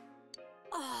enjoying...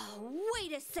 Oh,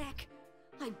 wait a sec.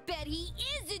 I bet he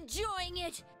is enjoying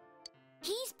it.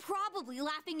 He's probably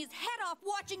laughing his head off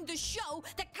watching the show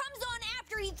that comes on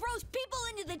after he throws people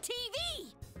into the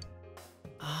TV.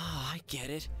 Ah, I get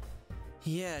it.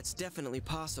 Yeah, it's definitely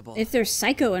possible. If they're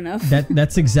psycho enough.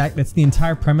 That's the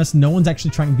entire premise. No one's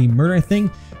actually trying to be murdering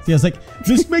thing. Theo's like,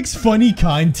 this makes funny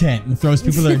content and throws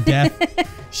people to their death.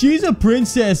 She's a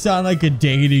princess on like a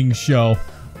dating show.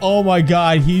 Oh my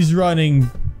god, he's running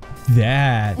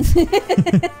that.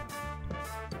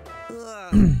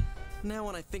 Now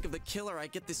when I think of the killer, I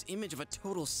get this image of a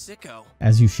total sicko.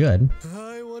 As you should.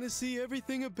 I want to see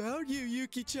everything about you,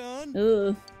 Yuki-chan.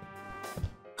 Ugh.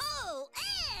 Oh,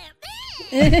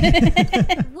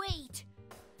 wait.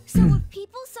 So if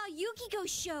people saw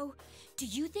Yukiko's show, do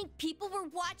you think people were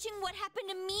watching what happened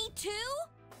to me too?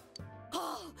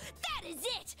 Oh, that is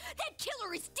it! That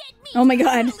killer is dead meat! Oh my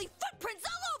god. Literally footprints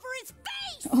all over his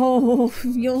face! Oh,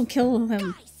 you'll kill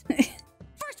him. Guys,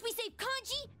 first we save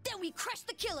Kanji, then we crush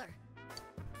the killer.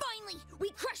 Finally, we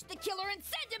crush the killer and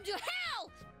send him to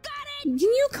hell! Got it? Can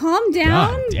you calm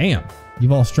down? God damn.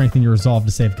 You've all strengthened your resolve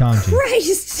to save Kanji.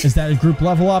 Christ! Is that a group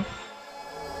level up?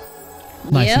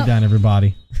 Nicely done,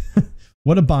 everybody.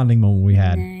 What a bonding moment we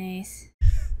had. Nice.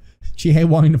 Chihei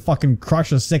wanting to fucking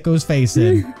crush a sicko's face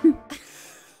in.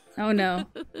 Oh no.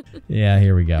 Yeah,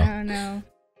 here we go. Oh no.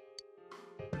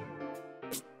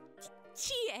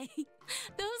 Chie,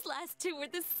 those last two were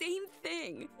the same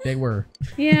thing. They were.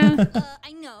 Yeah.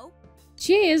 I know.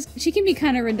 She is. She can be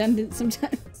kind of redundant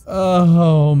sometimes.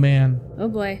 Oh, man. Oh,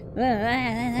 boy.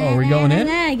 Oh, we're going in?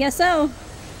 I guess so.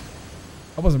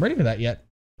 I wasn't ready for that yet.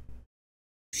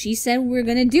 She said we're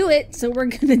gonna do it, so we're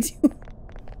gonna do it.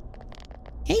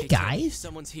 Hey, guys.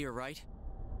 Someone's here, right?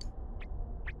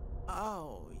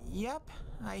 Oh, yep.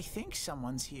 I think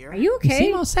someone's here. Are you You okay?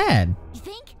 seem all sad. You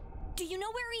think? Do you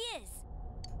know where he is?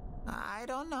 I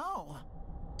don't know.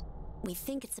 We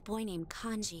think it's a boy named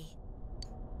Kanji.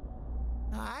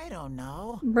 I don't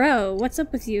know. Bro, what's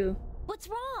up with you? What's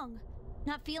wrong?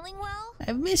 Not feeling well?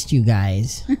 I've missed you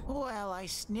guys. Well, I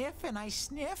sniff and I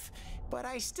sniff, but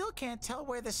I still can't tell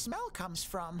where the smell comes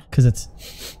from. Because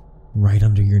it's right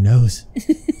under your nose.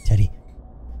 Teddy,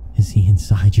 is he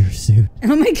inside your suit?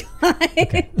 Oh my god.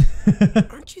 Okay.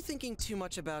 Aren't you thinking too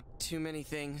much about too many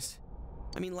things?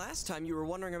 I mean, last time you were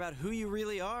wondering about who you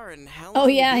really are and how Oh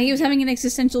long yeah, you've he was been having an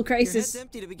existential here. Your head's crisis.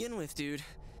 empty to begin with, dude.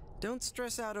 Don't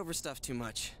stress out over stuff too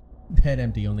much. Head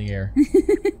empty on the air.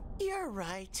 You're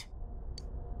right.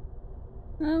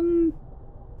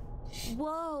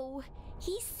 Whoa.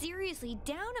 He's seriously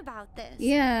down about this.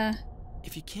 Yeah,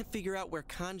 If you can't figure out where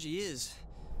Kanji is,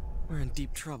 we're in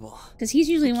deep trouble. because he's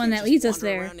usually You the one can't that just leads us wander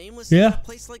there. around aimlessly Yeah. in a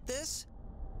place like this?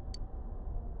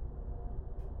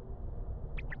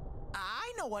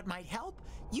 I know what might help.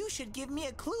 You should give me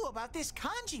a clue about this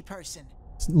Kanji person.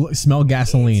 Smell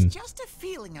gasoline. It's just a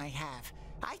feeling I have.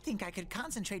 I think I could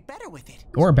concentrate better with it.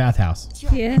 Or a bathhouse. Do you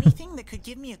have Yeah. anything that could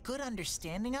give me a good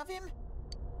understanding of him?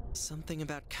 Something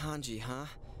about Kanji, huh?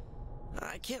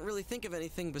 I can't really think of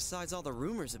anything besides all the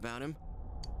rumors about him.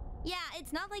 Yeah,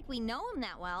 it's not like we know him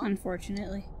that well.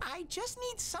 Unfortunately. I just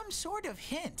need some sort of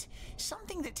hint.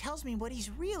 Something that tells me what he's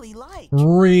really like.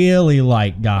 Really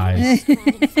like, guys.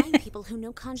 Around and find people who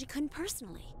know Kanji-kun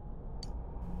personally.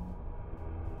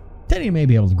 Teddy may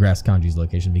be able to grasp Kanji's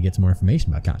location to get some more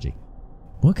information about Kanji.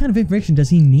 What kind of information does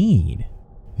he need?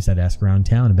 He said ask around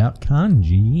town about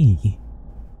Kanji.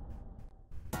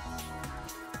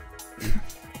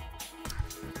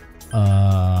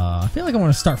 I feel like I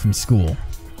want to start from school.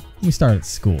 Let me start at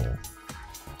school.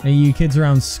 Any of you kids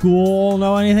around school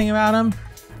know anything about him?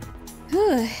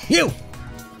 You!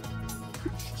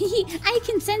 I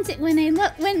can sense it when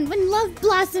when love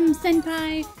blossoms,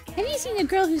 Senpai. Have you seen a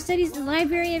girl who studies at the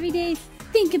library every day?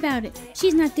 Think about it.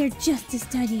 She's not there just to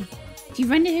study. If you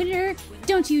run into her,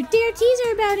 don't you dare tease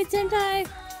her about it, Senpai.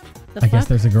 I guess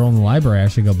there's a girl in the library I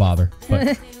should go bother.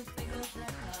 But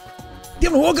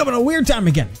Dylan woke up at a weird time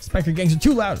again. Spectre gangs are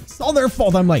too loud. It's all their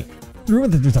fault I'm late.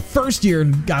 There's a first year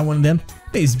guy, one of them.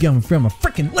 He's coming from a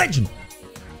freaking legend.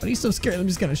 But he's so scared, I'm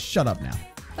just gonna shut up now.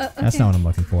 That's not what I'm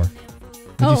looking for.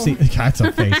 Did you see? That's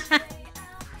a face.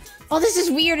 Oh, this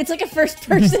is weird. It's like a first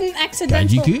person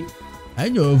accidental. Kanji-kun? I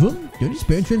know of him. Don't his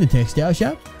parents run the textile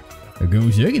shop? Our girl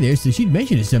was working there, so she'd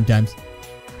mention it sometimes.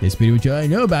 That's pretty much all I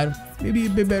know about him. Maybe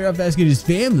you'd be better off asking his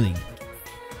family.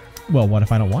 Well, what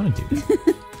if I don't want to do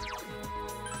that?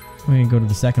 We're gonna go to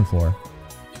the second floor.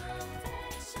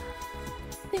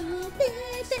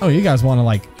 Oh, you guys want to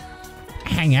like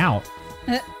hang out,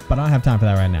 but I don't have time for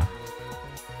that right now.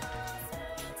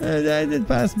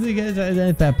 Possibly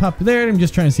that popularity. I'm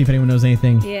just trying to see if anyone knows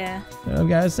anything. Yeah. I've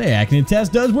got to say, acne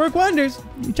test does work wonders.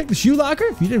 You check the shoe locker.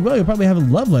 If you did well, you'll probably have a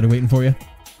love letter waiting for you.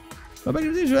 But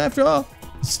after all,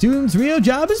 the student's real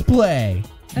job is play.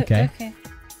 Okay. Okay.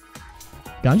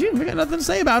 Kanji, we got nothing to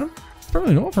say about him. It's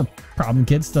probably normal for problem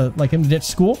kids to like him to ditch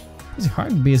school. It's hard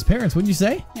to be his parents, wouldn't you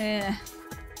say? Yeah.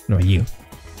 What about you?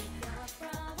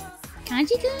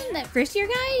 Kanji-kun, that first year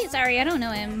guy? Sorry, I don't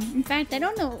know him. In fact, I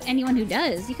don't know anyone who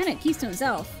does. He kind of keeps to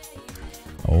himself.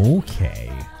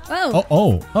 Okay.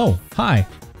 Oh. Oh, hi.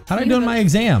 How'd I do in my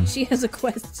exam? She has a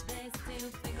quest.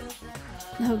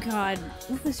 Oh God,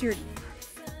 what was your?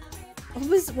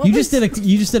 You just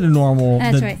did a normal.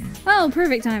 That's right. Oh,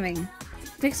 perfect timing.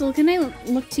 Pixel, can I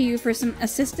look to you for some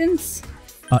assistance?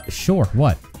 Sure.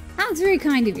 What? That's very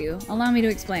kind of you. Allow me to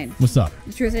explain. What's up?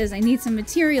 The truth is, I need some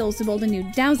materials to build a new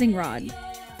dowsing rod.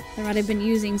 The rod I've been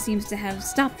using seems to have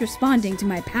stopped responding to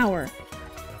my power.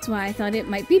 That's why I thought it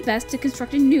might be best to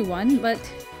construct a new one, but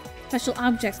special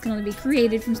objects can only be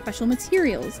created from special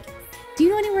materials. Do you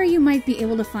know anywhere you might be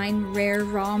able to find rare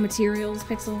raw materials,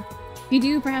 Pixel? If you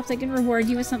do, perhaps I can reward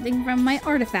you with something from my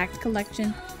artifact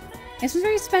collection. I have some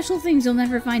very special things you'll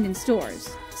never find in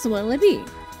stores. So what'll it be?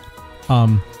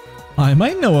 I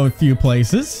might know a few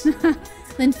places.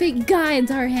 Then fate guides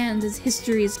our hands as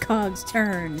history's cogs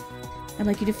turn. I'd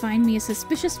like you to find me a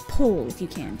suspicious pole if you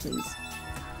can, please.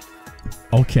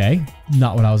 Okay,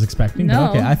 not what I was expecting. No. But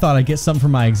okay, I thought I'd get something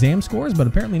from my exam scores, but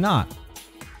apparently not.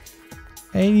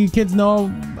 Hey, you kids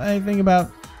know anything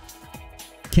about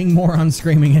King Moron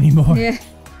screaming anymore? Yeah.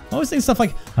 I always say stuff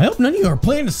like, I hope none of you are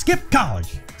planning to skip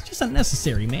college. It's just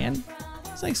unnecessary, man.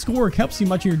 It's like schoolwork helps you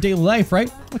much in your daily life,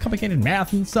 right? Complicated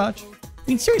math and such. I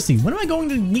mean, seriously, when am I going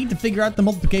to need to figure out the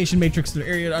multiplication matrix of the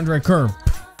area under a curve?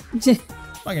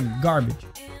 Fucking garbage.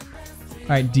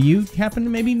 Alright, do you happen to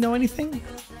maybe know anything?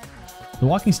 The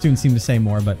walking students seem to say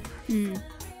more, but...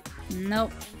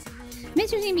 Nope.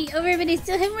 Midterms may be over, but I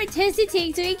still have more tests to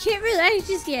take, so I can't relax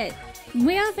just yet. I'm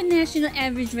way off a national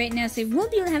average right now, so I won't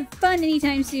be able to have fun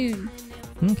anytime soon.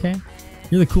 Okay.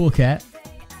 You're the cool cat.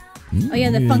 Oh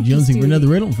yeah, the funky Jonesing for student. another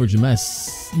riddle. Unfortunately, my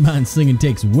mind slinging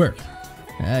takes work.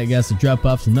 I got to drop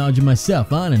off some knowledge of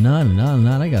myself. On and on and on and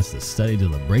on. I got to study till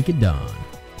the break of dawn.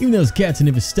 Even those cats have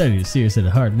never studied as serious as a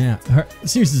heart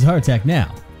attack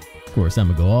now. Of course, I'm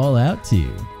gonna go all out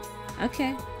too.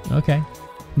 Okay. Okay.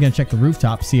 I'm gonna check the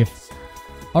rooftop, see if...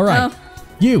 Alright. Oh.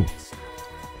 You.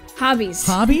 Hobbies.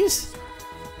 Hobbies?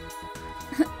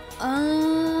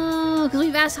 Oh, because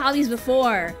we've asked hobbies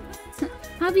before.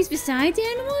 Hobbies besides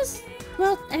animals?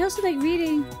 Well, I also like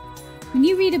reading. When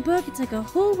you read a book, it's like a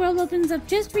whole world opens up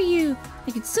just for you.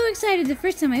 I get so excited the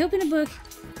first time I open a book.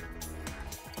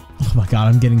 Oh my god,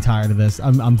 I'm getting tired of this.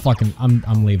 I'm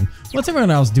leaving. What's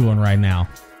everyone else doing right now?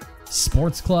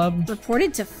 Sports club?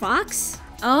 Reported to Fox?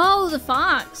 Oh, the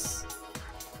Fox.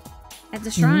 At the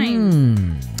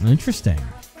shrine. Interesting.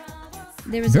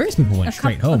 There was Various people went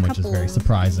straight home, which is very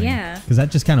surprising. Yeah. Because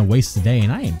that just kind of wastes the day,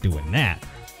 and I ain't doing that.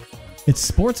 It's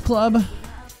sports club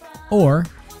or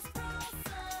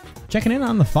checking in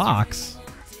on the Fox,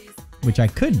 which I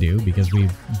could do because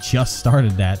we've just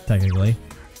started that technically.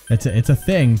 It's a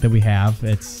thing that we have.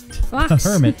 It's Fox. a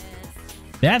hermit.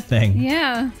 That thing.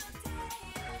 Yeah.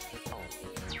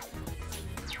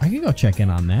 I could go check in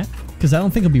on that because I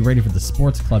don't think it'll be ready for the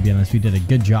sports club yet unless we did a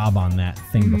good job on that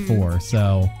thing before.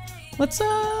 So let's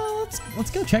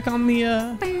go check on the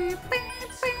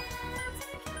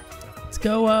let's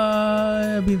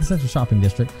go be the central shopping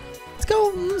district.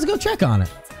 Let's go check on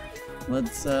it.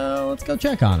 Let's go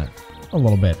check on it a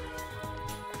little bit.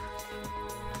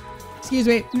 Excuse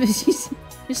me.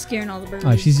 You're scaring all the birds.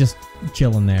 Oh, she's just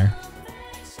chilling there.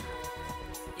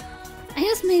 I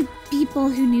asked people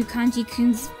who knew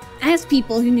Kanji-kun's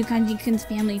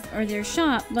family or their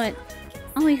shop, but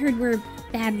all I heard were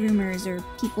bad rumors or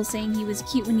people saying he was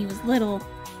cute when he was little,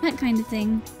 that kind of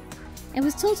thing. I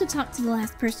was told to talk to the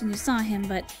last person who saw him,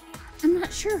 but I'm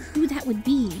not sure who that would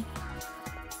be.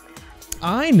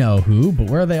 I know who, but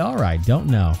where they are, I don't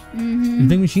know. The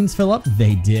vending machines fill up?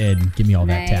 They did. Give me all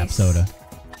that tap soda.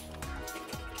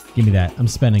 Give me that. I'm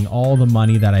spending all the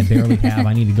money that I barely have.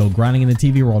 I need to go grinding in the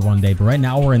TV world one day, but right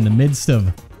now we're in the midst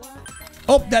of...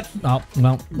 well, I got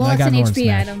it's an an HP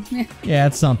smash. item. Yeah,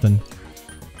 it's something.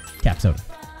 Tap soda.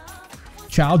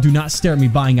 Child, do not stare at me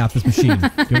buying out this machine. Do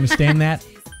you understand that?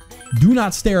 Do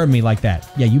not stare at me like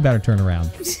that. Yeah, you better turn around.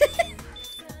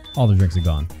 All the drinks are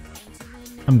gone.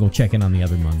 I'm gonna go check in on the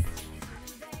other one.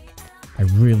 I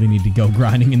really need to go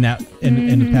grinding in that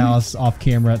in the palace off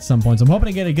camera at some point. So I'm hoping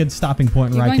to get a good stopping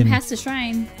point where You're I going can. past the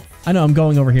shrine. I know I'm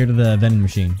going over here to the vending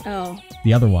machine. Oh.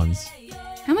 The other ones.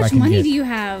 How much money do you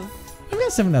have? I've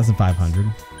got 7,500.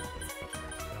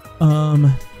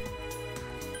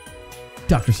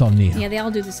 Dr. Solnia. Yeah, they all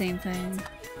do the same thing.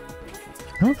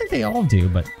 I don't think they all do,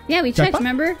 but Yeah, we checked,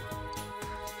 remember?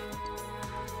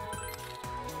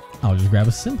 I'll just grab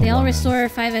a simple They all one. restore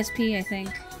 5 SP, I think.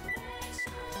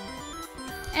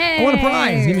 Hey! I want a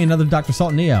prize. Give me another Dr.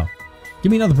 Salt Neo.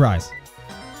 Give me another prize.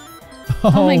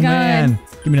 Oh my God. man.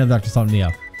 Give me another Dr. Salt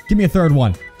Neo. Give me a third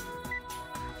one.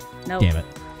 Nope. Damn it.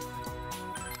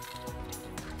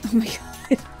 Oh my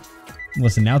god.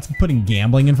 Listen, now it's putting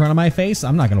gambling in front of my face.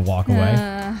 I'm not going to walk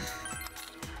away.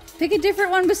 Pick a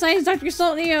different one besides Dr.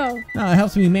 Salt Neo. No, it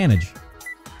helps me manage.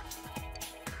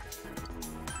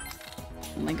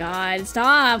 Oh my god,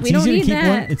 stop. We don't need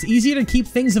that. It's easier to keep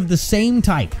things of the same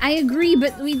type. I agree,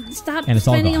 but we stopped And it's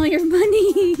all spending gone. all your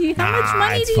money. How much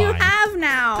money it's do you fine. have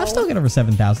now? I've still got over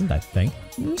 7,000, I think.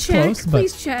 It's Check, close, but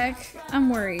please check. I'm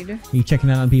worried. are you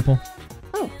checking out on people?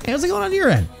 Oh. Hey, how's it going on your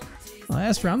end? Well, I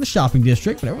asked around the shopping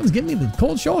district, but everyone's giving me the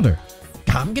cold shoulder.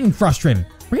 God, I'm getting frustrated.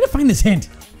 We're going to find this hint.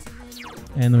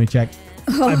 And let me check.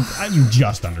 I'm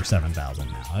just under 7,000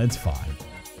 now. It's fine.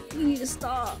 You need to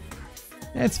stop.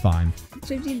 It's fine.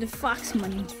 Switching to Fox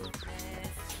money.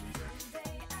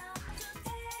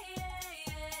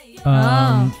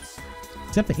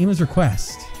 Accept the Ema's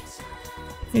request.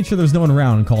 Made sure there was no one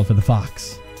around and called for the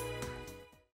fox.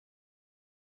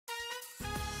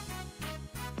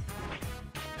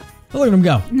 Look at him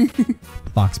go. The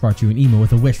fox brought you an email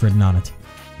with a wish written on it.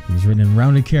 It's written in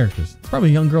rounded characters. It's probably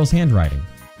a young girl's handwriting.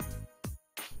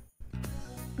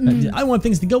 I want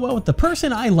things to go well with the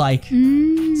person I like.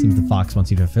 Seems the fox wants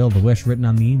you to fulfill the wish written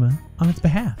on the ema on its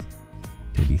behalf.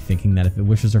 Could be thinking that if the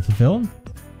wishes are fulfilled,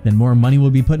 then more money will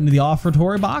be put into the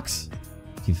offertory box.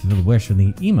 If you fulfill the wish from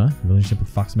the ema, the relationship with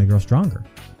the fox may grow stronger.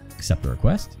 Accept the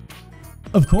request?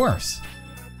 Of course.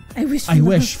 I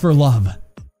wish for love.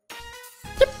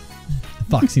 The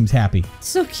fox seems happy.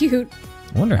 So cute.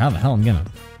 I wonder how the hell I'm gonna...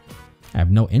 I have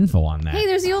no info on that. Hey,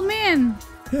 there's the old man.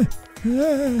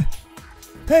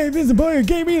 Hey, Vincent Boyer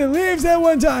gave me the leaves that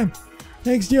one time.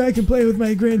 Next year I can play with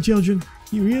my grandchildren.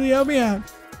 You really helped me out.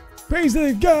 Praise to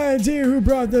the gods here who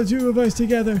brought the two of us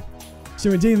together. So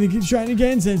we're taking the shrine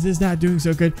again since it's not doing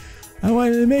so good. I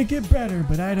wanted to make it better,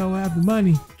 but I don't have the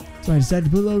money. So I decided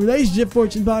to put a little relationship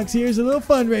fortune box here as a little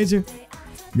fundraiser.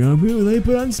 Normally they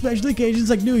put on special occasions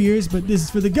like New Year's, but this is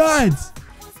for the gods.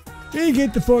 We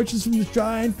get the fortunes from the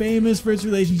shrine, famous for its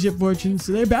relationship fortunes,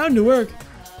 so they're bound to work.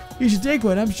 You should take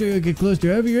one. I'm sure you'll get close to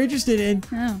whoever you're interested in.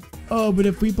 Oh, but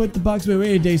if we put the box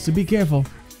away today, so be careful.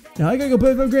 Now I gotta go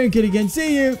play with my grandkid again.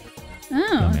 See you. The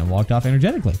man walked off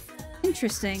energetically.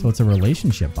 Interesting. So it's a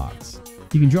relationship box.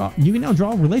 You can now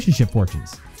draw relationship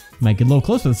fortunes. You might get a little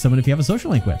closer with someone if you have a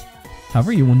social link with.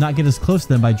 However, you will not get as close to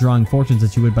them by drawing fortunes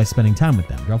as you would by spending time with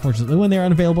them. Draw fortunes when they're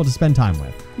unavailable to spend time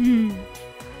with.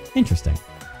 Interesting.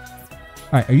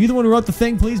 Alright, are you the one who wrote the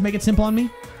thing? Please make it simple on me.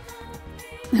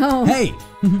 Oh. Hey!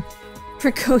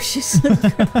 Precocious.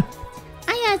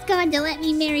 I asked God to let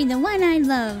me marry the one I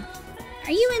love.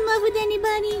 Are you in love with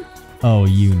anybody? Oh,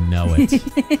 you know it.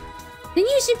 Then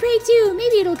you should pray too.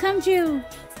 Maybe it'll come true.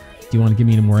 Do you want to give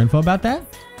me any more info about that?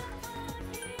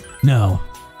 No.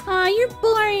 Aw, you're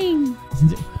boring.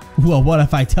 Well, what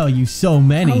if I tell you so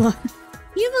many? You have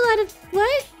a lot of...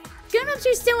 What? Grown-ups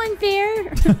are so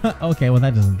unfair. Okay, well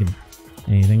that doesn't give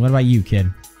anything. What about you, kid?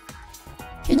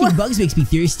 Catching bugs makes me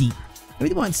thirsty. I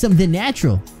really want something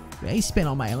natural. I spent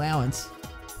all my allowance.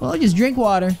 Well, I'll just drink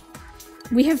water.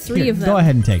 We have 3 of them. Go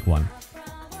ahead and take one.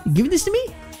 You giving this to me?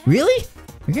 Really?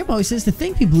 My grandpa always says to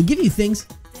thank people who give you things.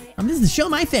 This is to show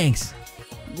my thanks.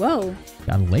 Whoa.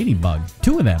 Got a ladybug.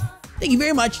 2 of them. Thank you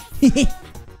very much.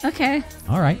 Okay.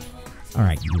 Alright.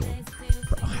 Alright.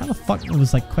 How the fuck? It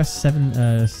was like quest 7.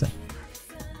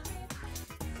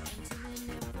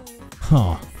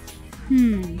 Huh.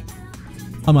 I'm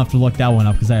gonna have to look that one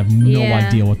up because I have no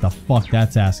idea what the fuck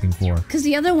that's asking for. Because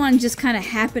the other one just kind of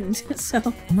happened,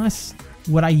 so. Unless,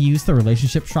 would I use the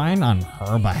relationship shrine on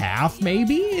her behalf,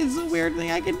 maybe? Is a weird thing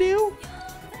I can do.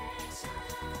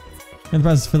 In the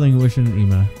process of filling a wish in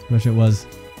ema. Wish it was,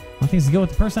 want things to go with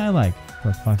the person I like.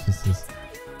 Or fuck this is.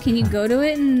 Can you go to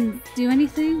it and do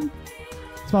anything?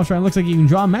 Small shrine looks like you can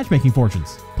draw matchmaking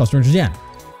fortunes. Plus 200 yen.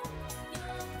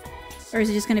 Or is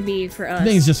it just going to be for us? I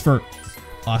think it's just for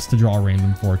us to draw a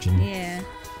random fortune. Yeah.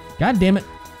 God damn it.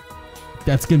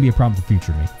 That's going to be a problem for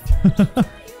future me.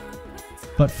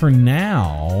 But for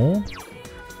now...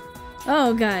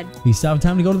 Oh, God. We still have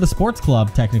time to go to the sports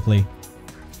club, technically.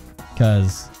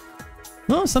 Because,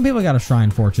 well, some people got a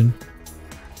shrine fortune.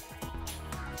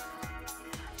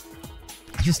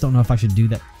 I just don't know if I should do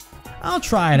that. I'll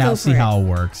try it out, see how it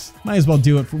works. Might as well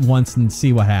do it for once and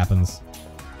see what happens.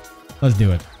 Let's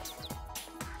do it.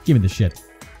 Give me the shit.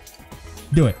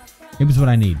 Do it. It was what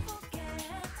I need.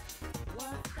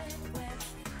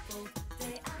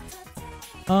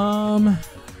 You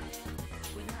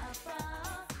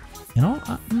know,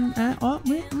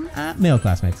 male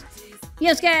classmates.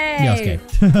 Yosuke! Yosuke.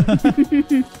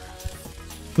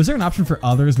 Was there an option for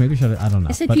others? Maybe should I don't know.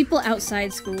 I said people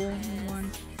outside school. One.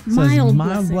 Mild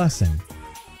blessing.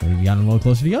 Maybe you got a little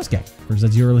closer to Yosuke. Or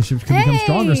says your relationship could become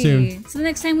stronger soon. So the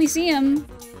next time we see him.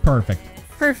 Perfect.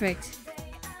 Perfect.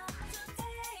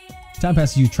 Time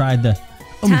passes, you tried the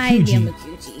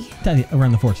Omokuji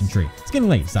around the fortune tree. It's getting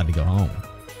late. Decided to go home.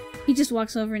 He just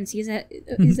walks over and sees that.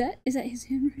 Is that his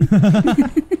handwriting?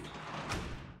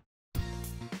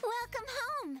 Welcome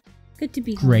home. Good to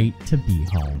be home. Great to be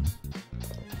home.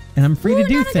 And I'm free to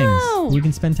do Nanako! things. We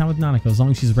can spend time with Nanako as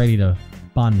long as she's ready to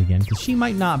bond again. Because she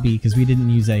might not be, because we didn't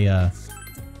use a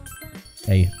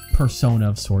persona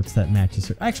of sorts that matches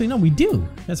her. Actually, no, we do.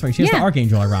 That's right. She has the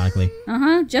Archangel, ironically.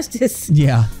 Uh-huh. Justice.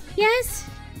 Yeah. Yes.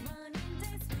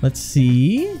 Let's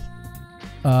see.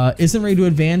 Isn't ready to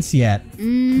advance yet.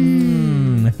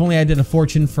 If only I did a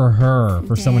fortune for her,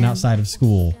 for someone outside of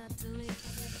school.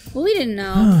 Well, we didn't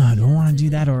know. Do I want to do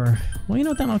that or... Well, you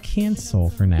know what? Then I'll cancel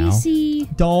for now.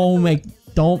 PC. Don't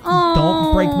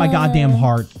break my goddamn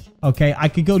heart. Okay, I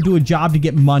could go do a job to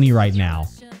get money right now,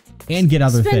 and get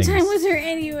other things. Spend time with her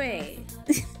anyway.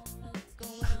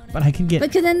 But I can get...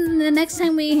 Because then the next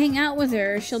time we hang out with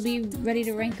her, she'll be ready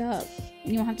to rank up.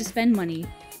 You won't have to spend money.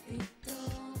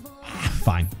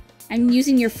 Fine. I'm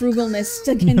using your frugalness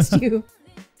against you.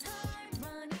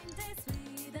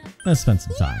 Let's spend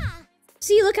some time.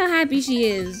 See, look how happy she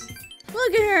is.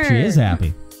 Look at her. She is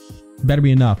happy. Better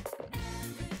be enough.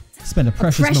 Spend a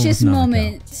precious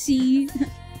moment. See?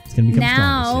 It's gonna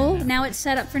become stronger soon. Now it's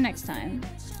set up for next time.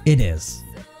 It is.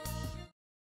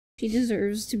 She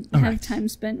deserves to have time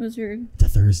spent with her. It's a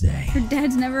Thursday. Her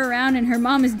dad's never around and her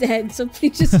mom is dead, so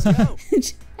please just...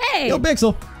 Hey! Yo,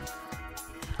 Pixel!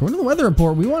 According to the weather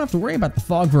report, we won't have to worry about the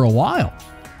fog for a while.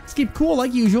 Let's keep cool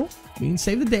like usual. We can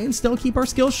save the day and still keep our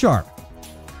skills sharp.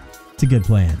 It's a good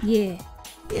plan. Yeah.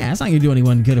 Yeah, it's not gonna do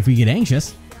anyone good if we get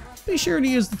anxious. Be sure to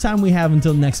use the time we have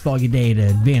until the next foggy day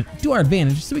to do our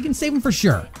advantage so we can save them for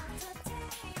sure.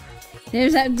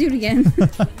 There's that dude again.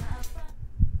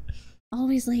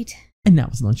 Always late. And now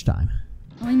it's lunchtime.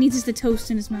 All he needs is the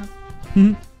toast in his mouth.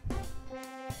 Hmm.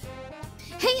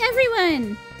 Hey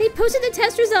everyone! They posted the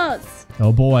test results!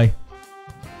 Oh boy.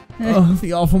 Oh,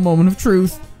 the awful moment of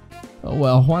truth. Oh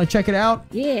well, wanna check it out?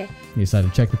 Yeah. You decided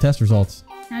to check the test results.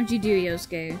 How'd you do,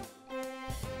 Yosuke?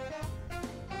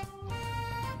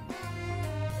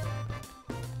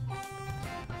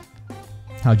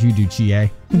 How'd you do, Chie?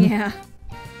 Yeah.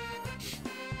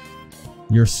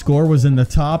 Your score was in the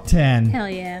top 10. Hell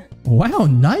yeah. Wow,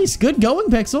 nice. Good going,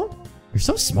 Pixel. You're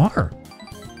so smart.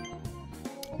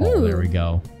 Oh, Ooh. there we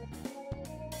go.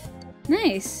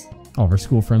 Nice. All of our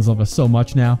school friends love us so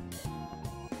much now.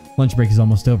 Lunch break is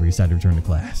almost over. You decided to return to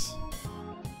class.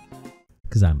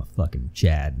 Because I'm a fucking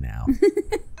Chad now.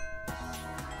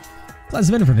 Class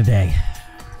is over for today.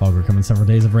 Fog will come in several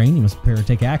days of rain. You must prepare to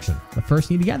take action. But first,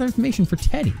 you need to gather information for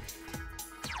Teddy.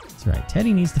 That's right.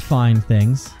 Teddy needs to find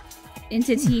things.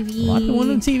 Into TV. A lot of people want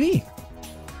into TV.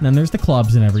 And then there's the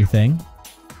clubs and everything.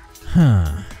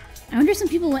 Huh. I wonder if some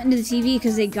people went into the TV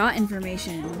because they got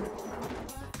information.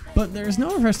 But there's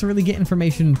nowhere for us to really get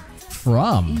information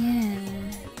from.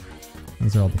 Yeah.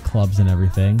 Those are all the clubs and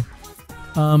everything.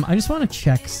 I just want to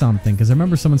check something because I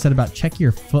remember someone said about check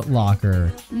your Foot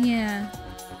Locker. Yeah.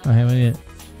 Okay, wait.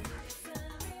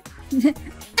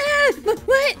 Ah!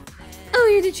 What? Oh,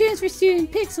 you're the transfer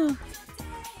student, Pixel.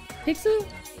 Pixel?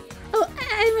 Oh,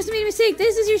 I must have made a mistake.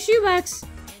 This is your shoebox.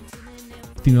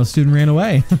 Female student ran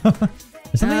away. There's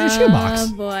something in your shoebox.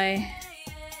 Oh boy.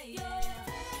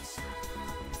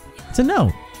 It's a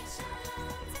note.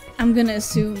 I'm gonna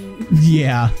assume.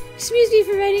 Yeah. Excuse me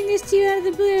for writing this to you out of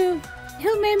the blue. I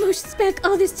held my emotions back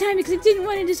all this time because I didn't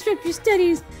want to disrupt your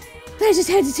studies. But I just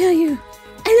had to tell you.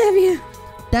 I love you.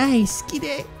 Nice.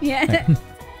 Skiddy. Yeah.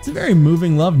 It's a very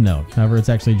moving love note. However, it's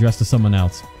actually addressed to someone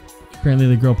else. Apparently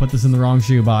the girl put this in the wrong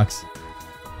shoebox.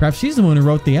 Perhaps she's the one who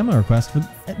wrote the Emma request for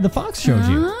the Fox showed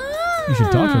you. You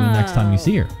should talk to her the next time you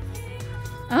see her.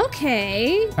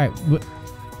 Okay. All right,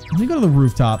 let me go to the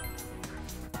rooftop.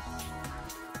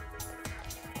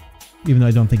 Even though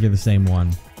I don't think you're the same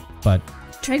one, but...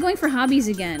 Try going for hobbies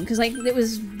again, because like it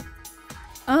was...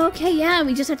 Oh, okay, yeah,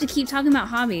 we just have to keep talking about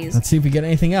hobbies. Let's see if we get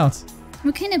anything else.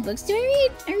 What kind of books do I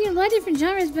read? I read a lot of different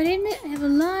genres, but I admit I have a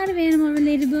lot of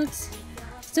animal-related books.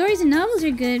 Stories and novels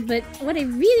are good, but what I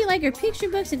really like are picture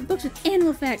books and books with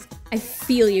animal facts. I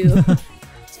feel you.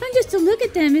 It's fun just to look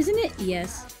at them, isn't it?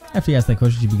 Yes. After you asked that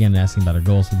question, she began asking about her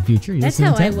goals for the future. That's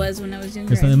how I was when I was younger.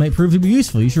 There's something that might prove to be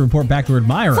useful. You should report back to her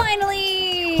admirer.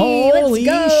 Finally! Holy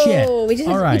Let's go! shit. We just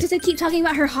All right. have to keep talking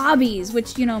about her hobbies,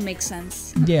 which, you know, makes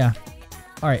sense. Yeah.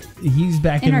 All right, he's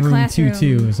back in our room classroom.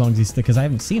 2-2, as long as he's... Because I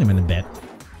haven't seen him in a bit.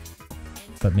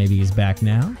 But maybe he's back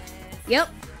now. Yep.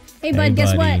 Hey, bud,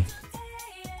 guess what?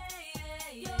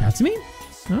 That's me?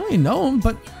 I don't even know him,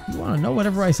 but you want to know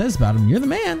whatever I says about him. You're the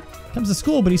man. Comes to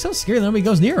school, but he's so scared that nobody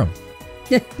goes near him.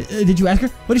 Did you ask her?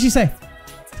 What did she say?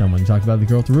 Someone talked about the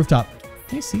girl at the rooftop.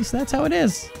 I see, so that's how it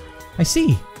is. I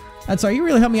see. That's all. You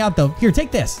really helped me out, though. Here,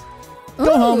 take this.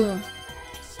 Go home.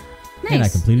 Nice. And I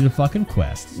completed a fucking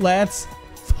quest. Let's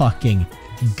fucking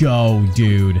go,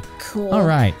 dude. Cool. All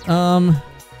right.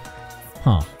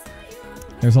 Huh.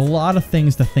 There's a lot of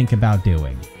things to think about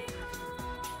doing.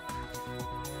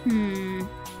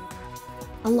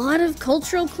 A lot of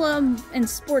cultural club and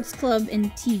sports club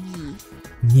and TV.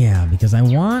 Yeah, because I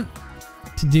want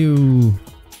to do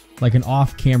like an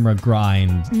off-camera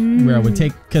grind where I would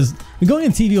take... Because going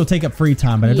into TV will take up free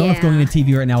time, but I don't know if going into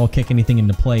TV right now will kick anything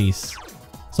into place.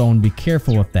 So I want to be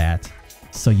careful with that.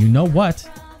 So you know what?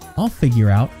 I'll figure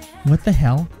out what the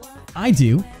hell I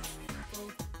do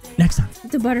next time.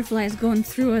 The butterfly is going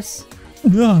through us.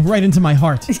 Ugh, right into my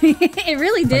heart. It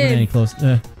really If I get any did. close.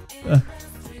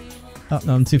 Oh,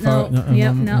 no, I'm too far. No,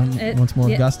 yep, no, once more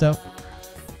yep. gusto.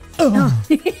 Oh.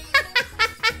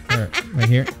 Right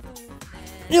here.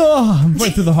 Oh,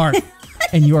 right through the heart.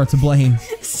 And you are to blame,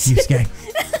 Yusuke.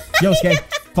 Yosuke.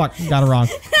 Fuck, got it wrong.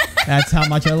 That's how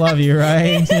much I love you,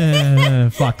 right?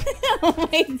 Fuck. Oh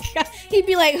my god. He'd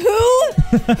be like, who?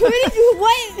 Who,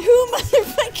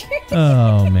 motherfucker?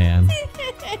 Oh, man.